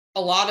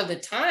a lot of the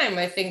time.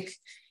 I think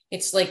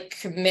it's like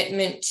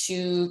commitment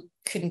to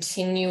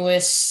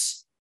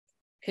continuous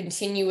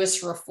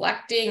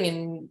reflecting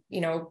and,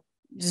 you know,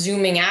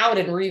 zooming out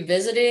and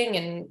revisiting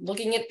and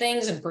looking at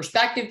things and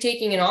perspective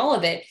taking, and all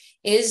of it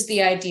is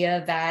the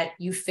idea that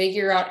you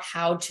figure out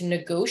how to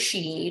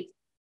negotiate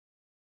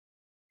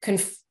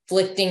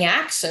conflicting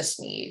access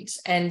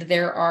needs. And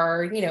there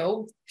are, you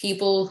know,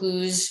 people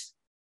whose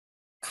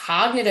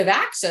cognitive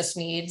access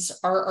needs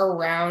are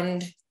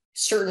around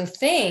certain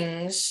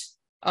things,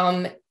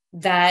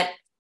 that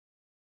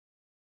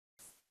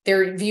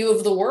their view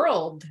of the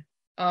world,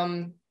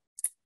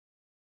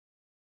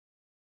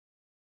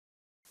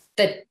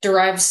 that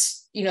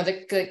derives, you know,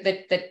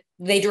 that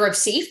they derive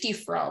safety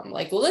from.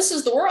 Like, well, this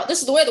is the world,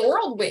 this is the way the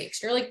world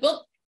works. You're like,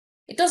 well,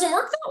 it doesn't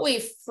work that way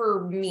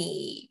for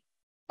me.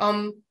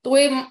 The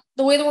way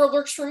the world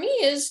works for me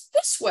is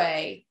this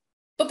way.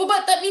 But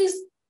that means,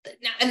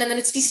 and then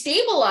it's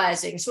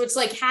destabilizing. So it's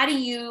like, how do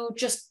you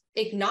just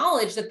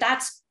acknowledge that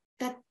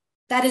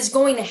that is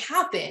going to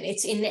happen?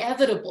 It's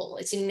inevitable.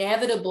 It's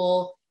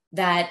inevitable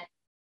that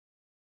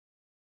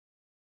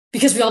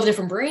because we all have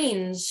different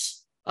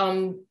brains,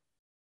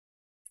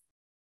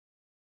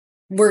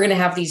 we're going to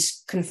have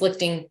these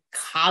conflicting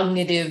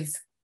cognitive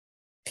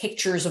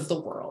pictures of the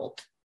world.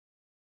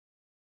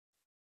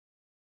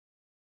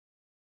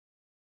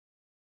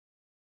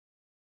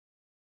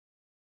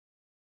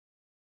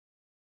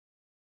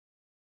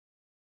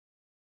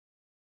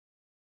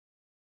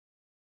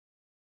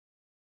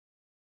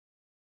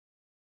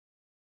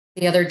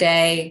 The other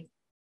day,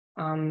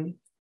 one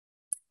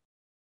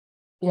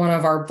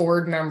of our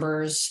board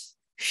members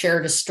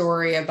shared a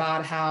story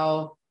about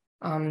how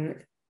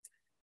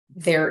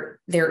their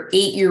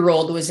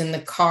 8-year-old was in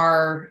the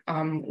car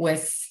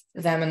with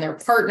them and their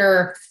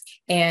partner,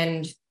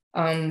 and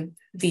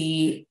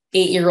the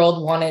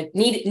 8-year-old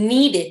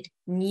needed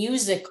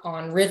music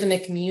on,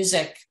 rhythmic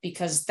music,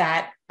 because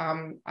that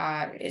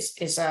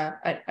is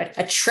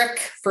a trick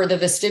for the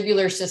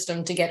vestibular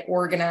system to get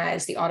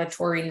organized. The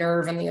auditory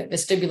nerve and the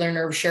vestibular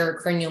nerve share a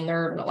cranial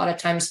nerve, and a lot of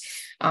times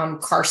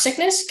car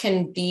sickness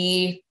can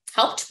be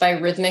helped by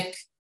rhythmic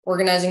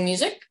organizing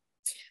music.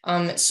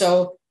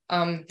 So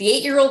the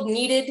 8-year-old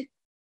needed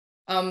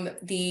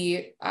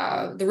the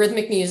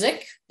rhythmic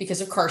music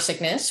because of car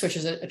sickness, which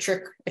is a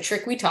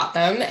trick we taught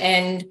them,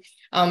 and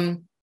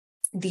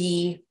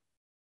the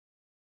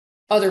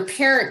other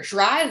parent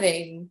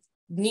driving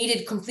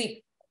needed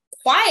complete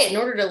quiet in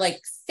order to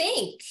like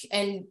think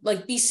and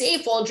like be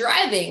safe while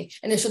driving.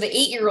 And then so the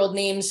 8-year-old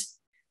names,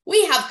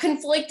 we have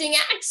conflicting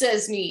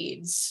access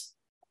needs.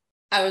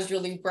 I was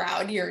really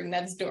proud hearing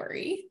that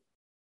story.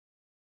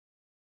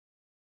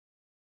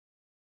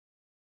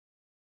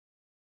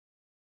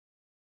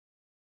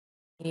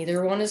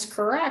 Neither one is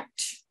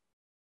correct.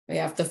 We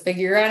have to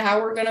figure out how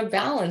we're going to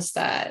balance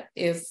that.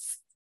 If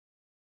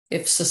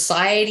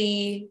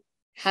society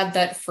had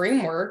that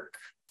framework,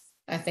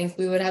 I think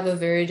we would have a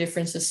very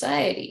different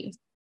society.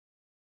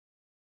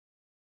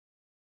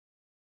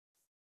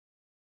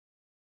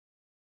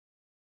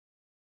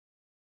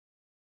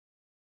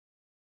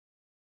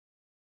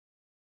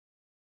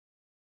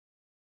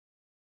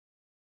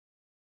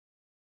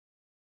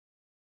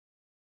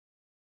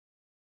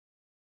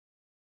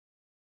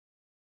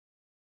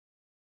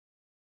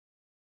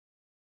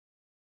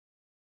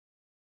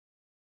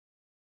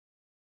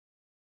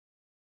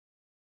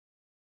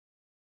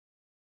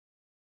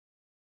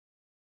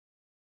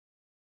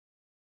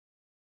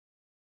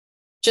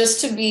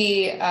 Just to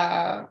be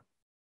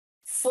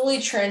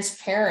fully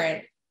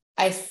transparent,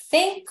 I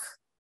think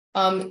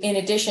in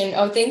addition,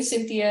 oh, thanks,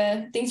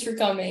 Cynthia. Thanks for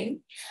coming.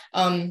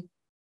 You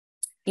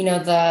know,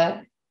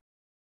 the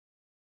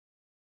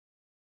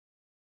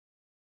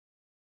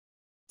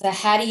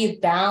how do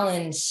you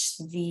balance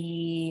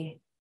the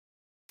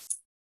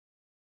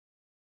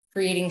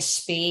creating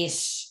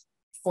space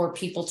for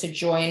people to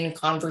join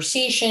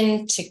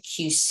conversation, to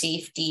cue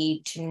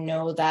safety, to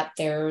know that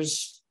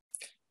there's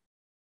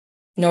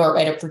no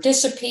right to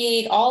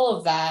participate, all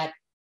of that,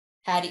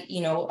 had, you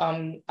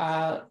know,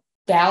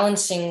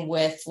 balancing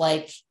with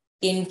like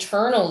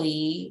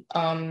internally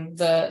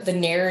the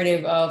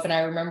narrative of, and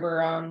I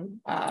remember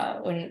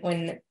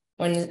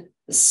when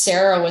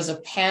Sarah was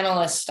a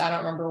panelist, I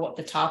don't remember what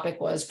the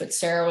topic was, but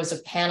Sarah was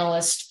a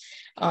panelist,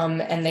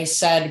 and they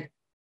said,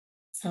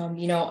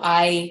 you know,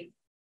 I'm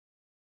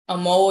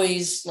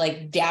always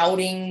like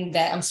doubting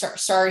that. I'm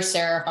sorry,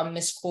 Sarah, if I'm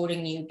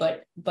misquoting you,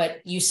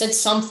 but you said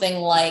something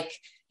like,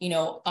 you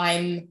know,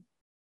 I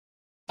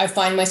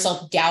find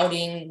myself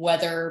doubting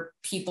whether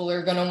people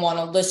are going to want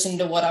to listen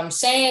to what I'm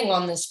saying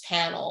on this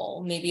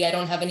panel. Maybe I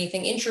don't have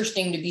anything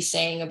interesting to be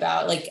saying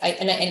about, like,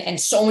 and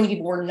so many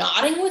people were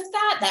nodding with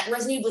that. That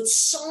resonated with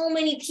so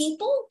many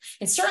people,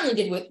 and certainly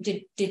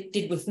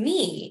did with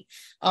me.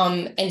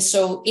 And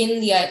so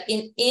in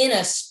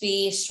a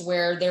space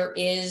where there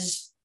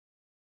is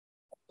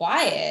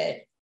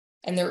quiet,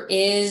 And there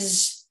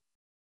is,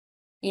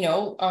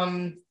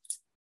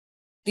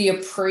 the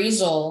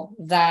appraisal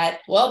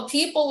that, well,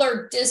 people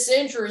are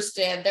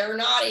disinterested, they're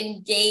not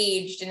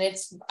engaged, and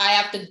I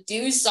have to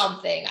do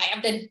something.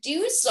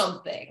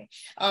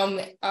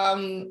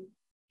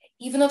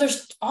 Even though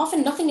there's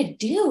often nothing to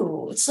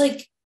do. It's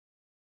like,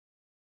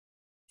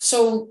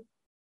 so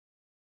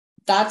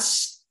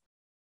that's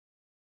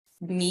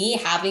me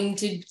having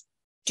to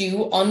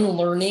do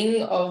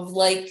unlearning of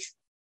like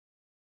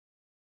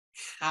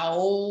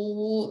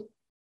how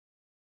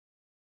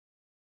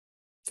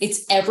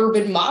it's ever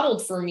been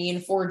modeled for me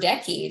in 4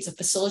 decades of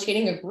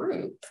facilitating a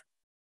group.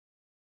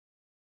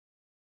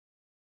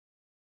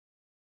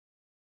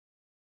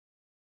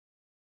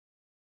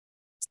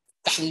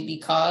 Actually,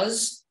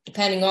 because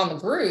depending on the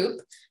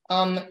group,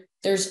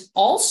 there's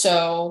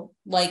also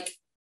like,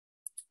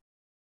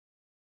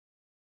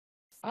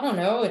 I don't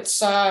know,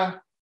 it's I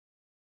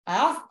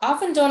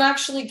often don't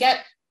actually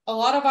get a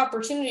lot of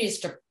opportunities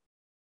to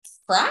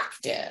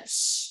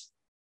practice,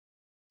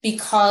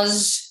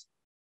 because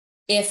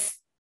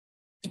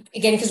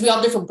because we all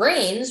have different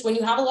brains, when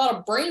you have a lot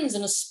of brains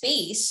in a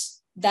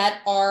space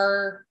that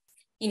are,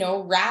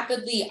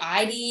 rapidly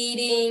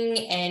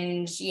ideating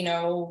and,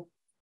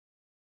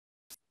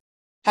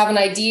 have an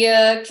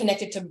idea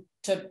connected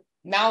to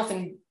mouth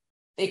and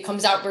it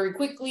comes out very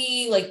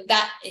quickly, like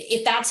that,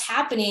 if that's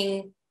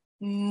happening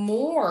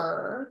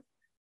more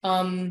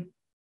than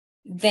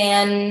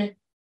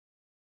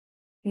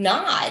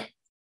not,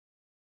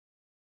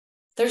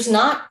 there's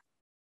not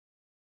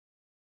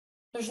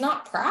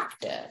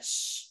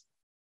practice.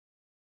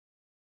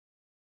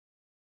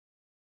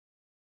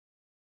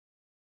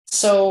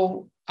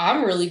 So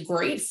I'm really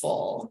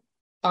grateful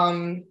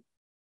to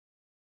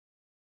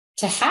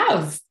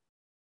have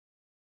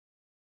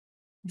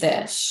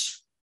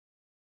this.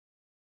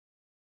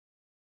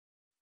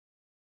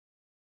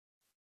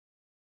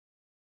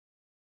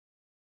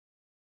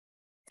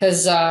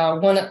 Because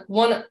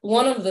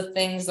one of the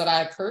things that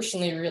I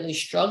personally really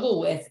struggle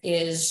with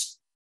is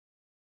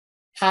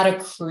how to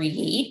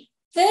create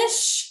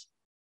this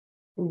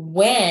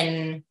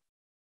when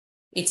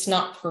it's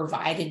not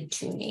provided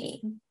to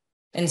me.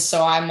 And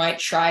so I might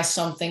try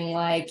something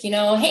like,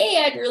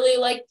 hey, I'd really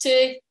like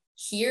to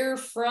hear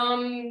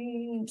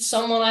from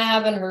someone I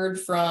haven't heard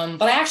from,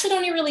 but I actually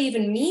don't really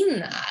even mean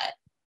that,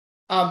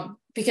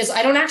 because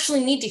I don't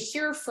actually need to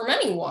hear from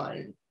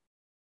anyone.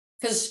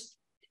 Because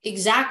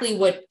exactly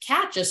what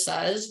Kat just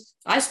says,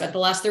 I spent the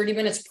last 30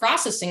 minutes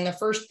processing the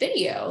first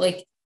video.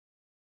 Like,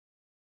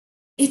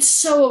 it's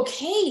so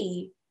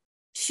okay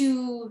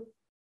to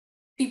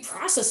be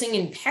processing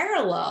in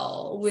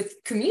parallel with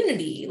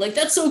community. Like,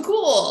 that's so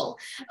cool.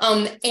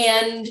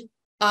 And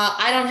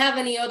I don't have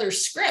any other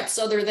scripts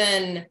other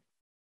than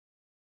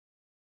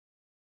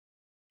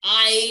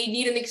I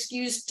need an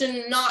excuse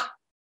to not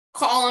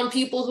call on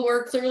people who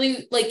are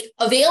clearly like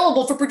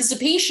available for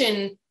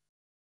participation,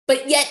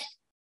 but yet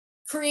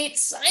create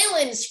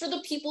silence for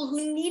the people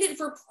who need it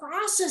for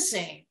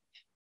processing.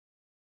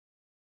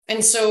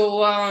 And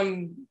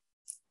so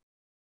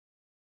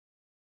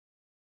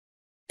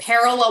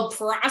parallel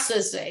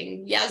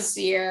processing, yes,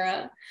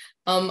 Sierra.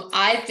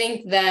 I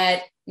think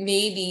that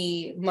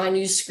maybe my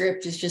new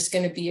script is just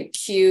going to be a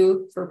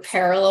cue for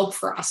parallel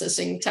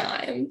processing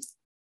time.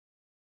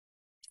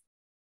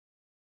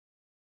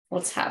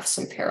 Let's have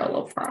some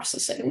parallel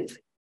processing.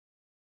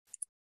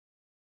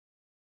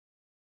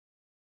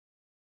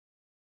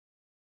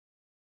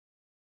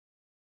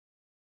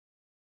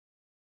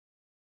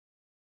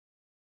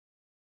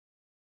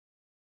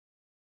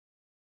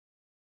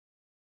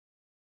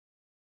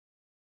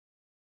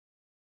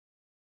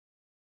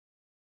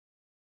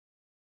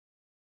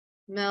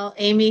 Mel,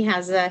 Amy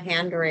has a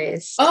hand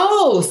raised.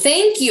 Oh,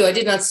 thank you. I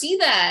did not see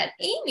that.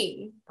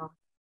 Amy.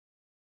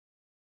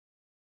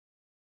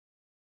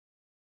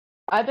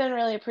 I've been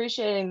really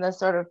appreciating this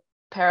sort of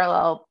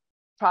parallel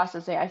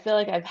processing. I feel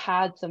like I've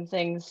had some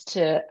things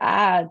to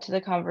add to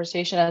the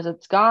conversation as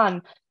it's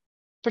gone,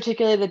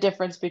 particularly the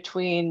difference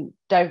between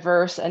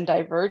diverse and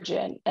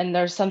divergent. And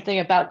there's something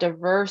about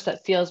diverse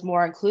that feels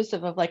more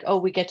inclusive of like, oh,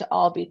 we get to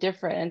all be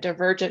different. And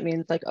divergent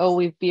means like, oh,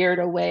 we've veered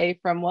away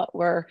from what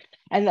we're,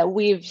 and that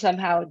we've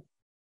somehow,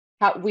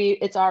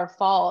 it's our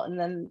fault. And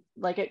then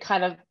like, it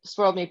kind of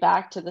swirled me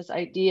back to this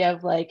idea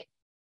of like,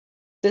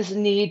 this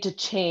need to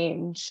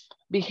change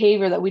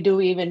behavior that we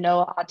do even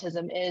know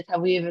autism is.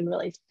 Have we even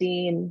really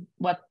seen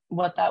what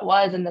that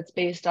was? And that's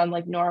based on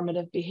like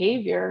normative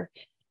behavior,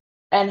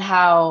 and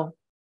how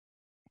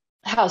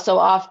so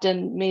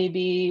often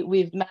maybe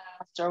we've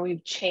masked or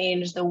we've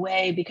changed the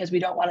way because we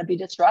don't want to be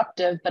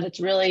disruptive, but it's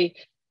really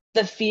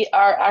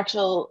our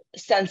actual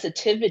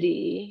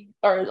sensitivity,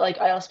 or like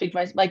I'll speak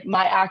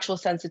my actual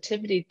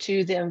sensitivity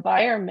to the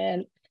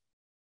environment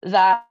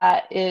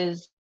that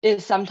is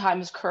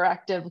sometimes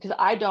corrective, because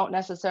I don't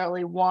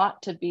necessarily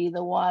want to be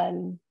the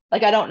one,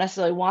 like I don't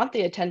necessarily want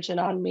the attention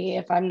on me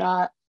if I'm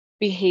not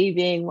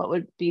behaving what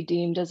would be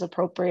deemed as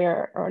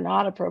appropriate or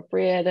not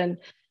appropriate.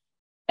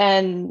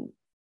 And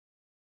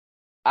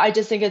I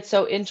just think it's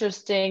so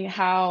interesting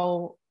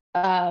how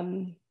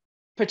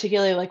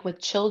particularly like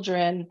with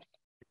children,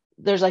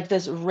 there's like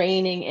this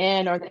reining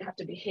in, or they have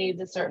to behave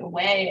a certain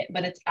way,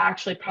 but it's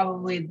actually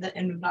probably the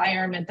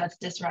environment that's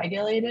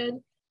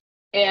dysregulated.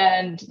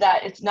 And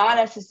that it's not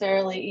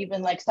necessarily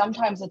even like,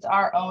 sometimes it's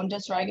our own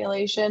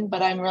dysregulation,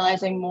 but I'm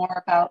realizing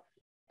more about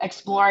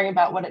exploring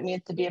about what it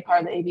means to be a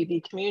part of the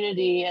ABB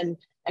community, and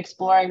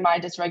exploring my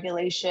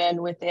dysregulation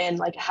within,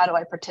 like, how do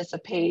I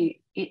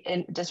participate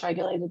in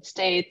dysregulated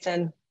states.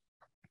 And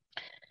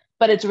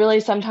but it's really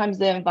sometimes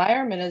the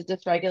environment is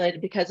dysregulated,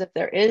 because if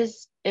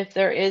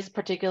there is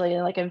particularly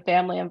like in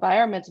family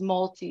environments,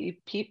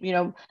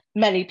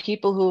 many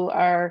people who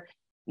are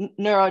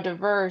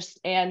neurodiverse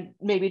and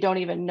maybe don't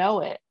even know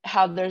it,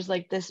 how there's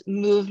like this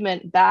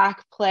movement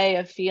back play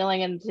of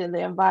feeling into the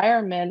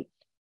environment,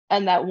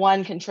 and that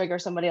one can trigger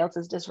somebody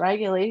else's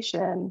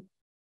dysregulation.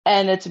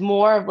 And it's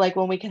more of like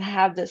when we can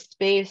have this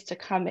space to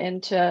come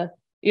into,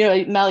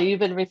 Mel, you've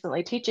been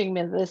recently teaching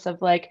me this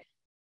of like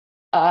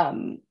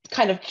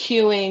kind of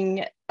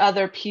cueing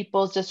other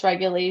people's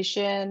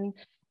dysregulation,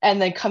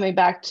 and then coming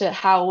back to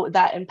how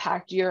that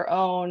impact your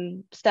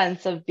own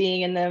sense of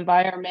being in the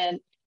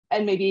environment,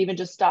 and maybe even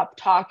just stop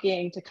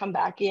talking to come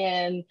back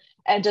in,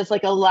 and just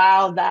like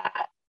allow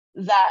that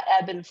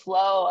ebb and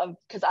flow of,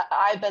 because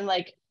I've been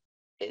like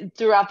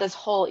throughout this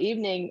whole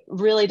evening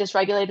really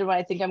dysregulated when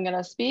I think I'm going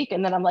to speak,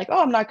 and then I'm like,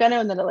 oh, I'm not going to,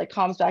 and then it like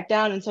calms back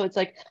down. And so it's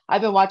like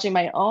I've been watching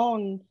my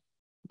own,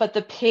 but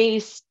the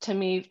pace to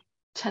me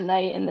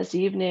tonight and this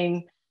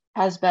evening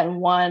has been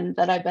one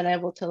that I've been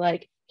able to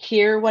like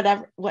hear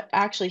what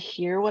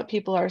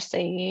people are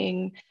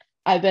saying.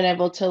 I've been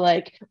able to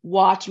like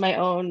watch my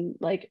own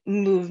like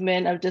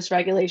movement of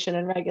dysregulation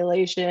and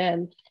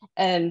regulation,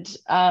 and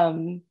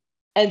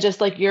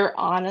just like your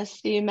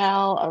honesty,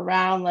 Mel,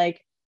 around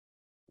like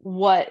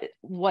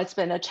what's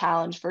been a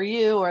challenge for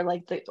you, or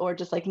like or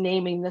just like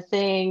naming the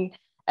thing.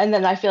 And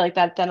then I feel like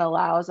that then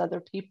allows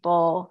other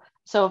people.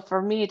 So for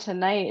me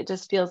tonight, it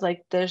just feels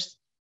like there's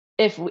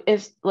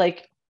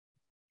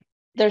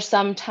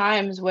some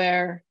times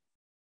where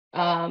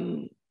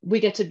we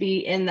get to be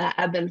in that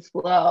ebb and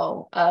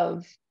flow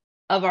of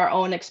our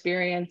own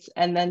experience,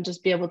 and then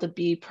just be able to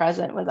be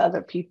present with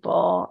other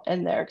people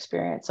and their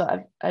experience.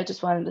 So I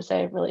just wanted to say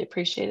I really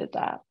appreciated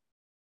that.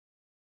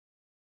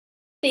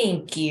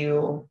 Thank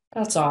you.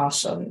 That's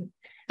awesome.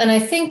 And I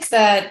think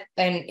that,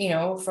 and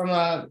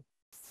from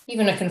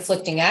even a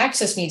conflicting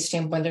access needs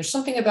standpoint, there's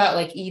something about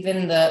like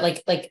even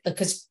the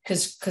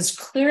because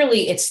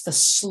clearly it's the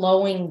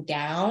slowing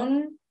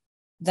down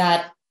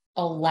that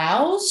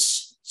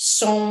allows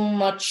so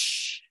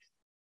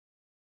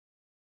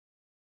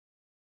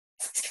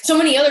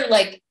many other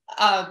like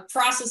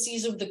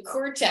processes of the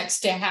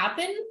cortex to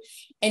happen.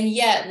 And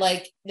yet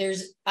like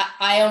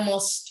I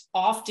almost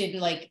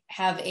often like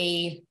have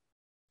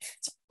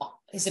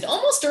is it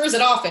almost, or is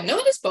it often? No,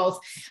 it is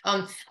both.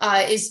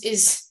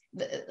 Is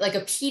like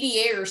a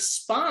PDA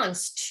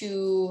response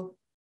to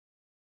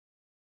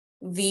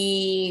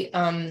the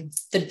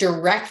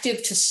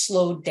directive to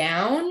slow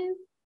down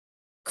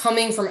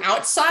coming from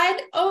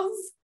outside of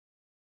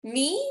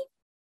me,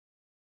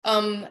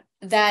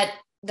 that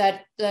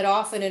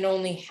often and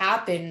only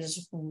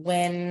happens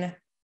when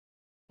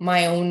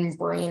my own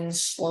brain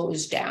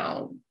slows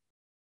down,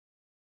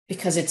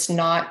 because it's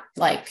not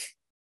like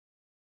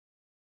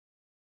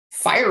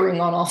firing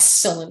on all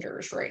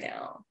cylinders right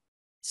now.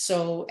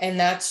 So,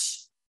 and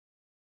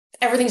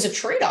everything's a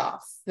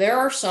trade-off. There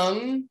are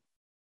some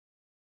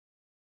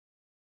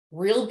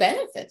real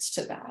benefits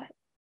to that.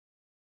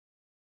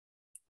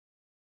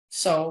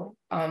 So,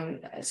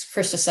 as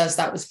Krista says,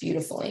 that was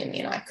beautiful, Amy,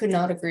 and I could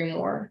not agree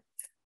more.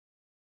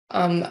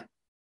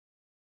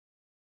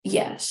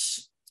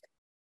 Yes.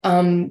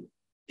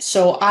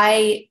 So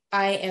I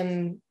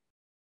am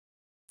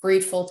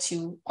grateful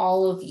to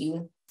all of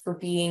you for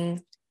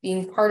being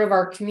part of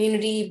our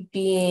community,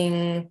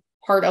 being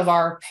part of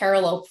our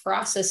parallel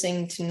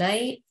processing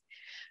tonight.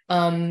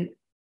 I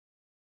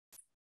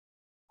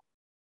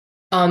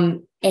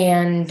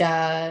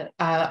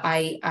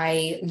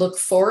look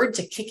forward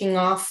to kicking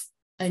off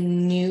a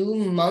new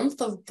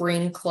month of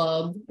Brain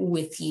Club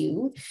with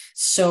you.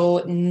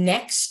 So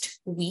next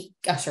week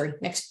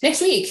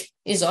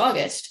is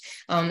August.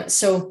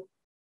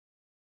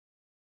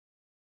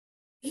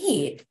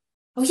 Wait.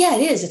 Oh yeah,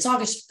 it is. It's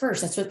August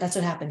 1st. That's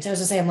what happened. So I was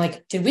gonna say, I'm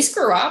like, did we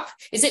screw up?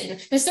 Is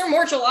there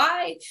more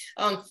July?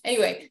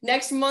 Anyway,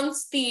 next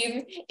month's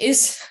theme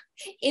is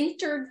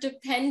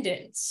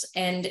interdependence.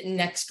 And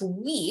next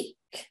week,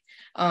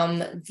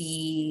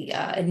 the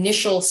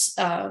initial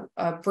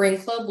Brain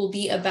Club will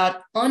be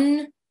about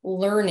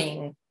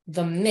unlearning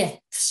the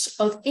myths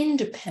of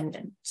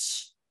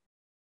independence.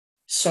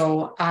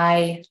 So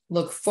I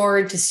look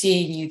forward to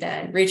seeing you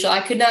then. Rachel,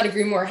 I could not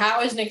agree more.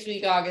 How is next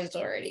week August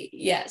already?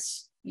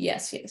 Yes.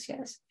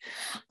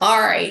 All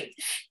right.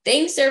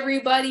 Thanks,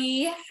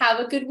 everybody.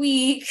 Have a good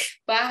week.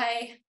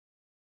 Bye.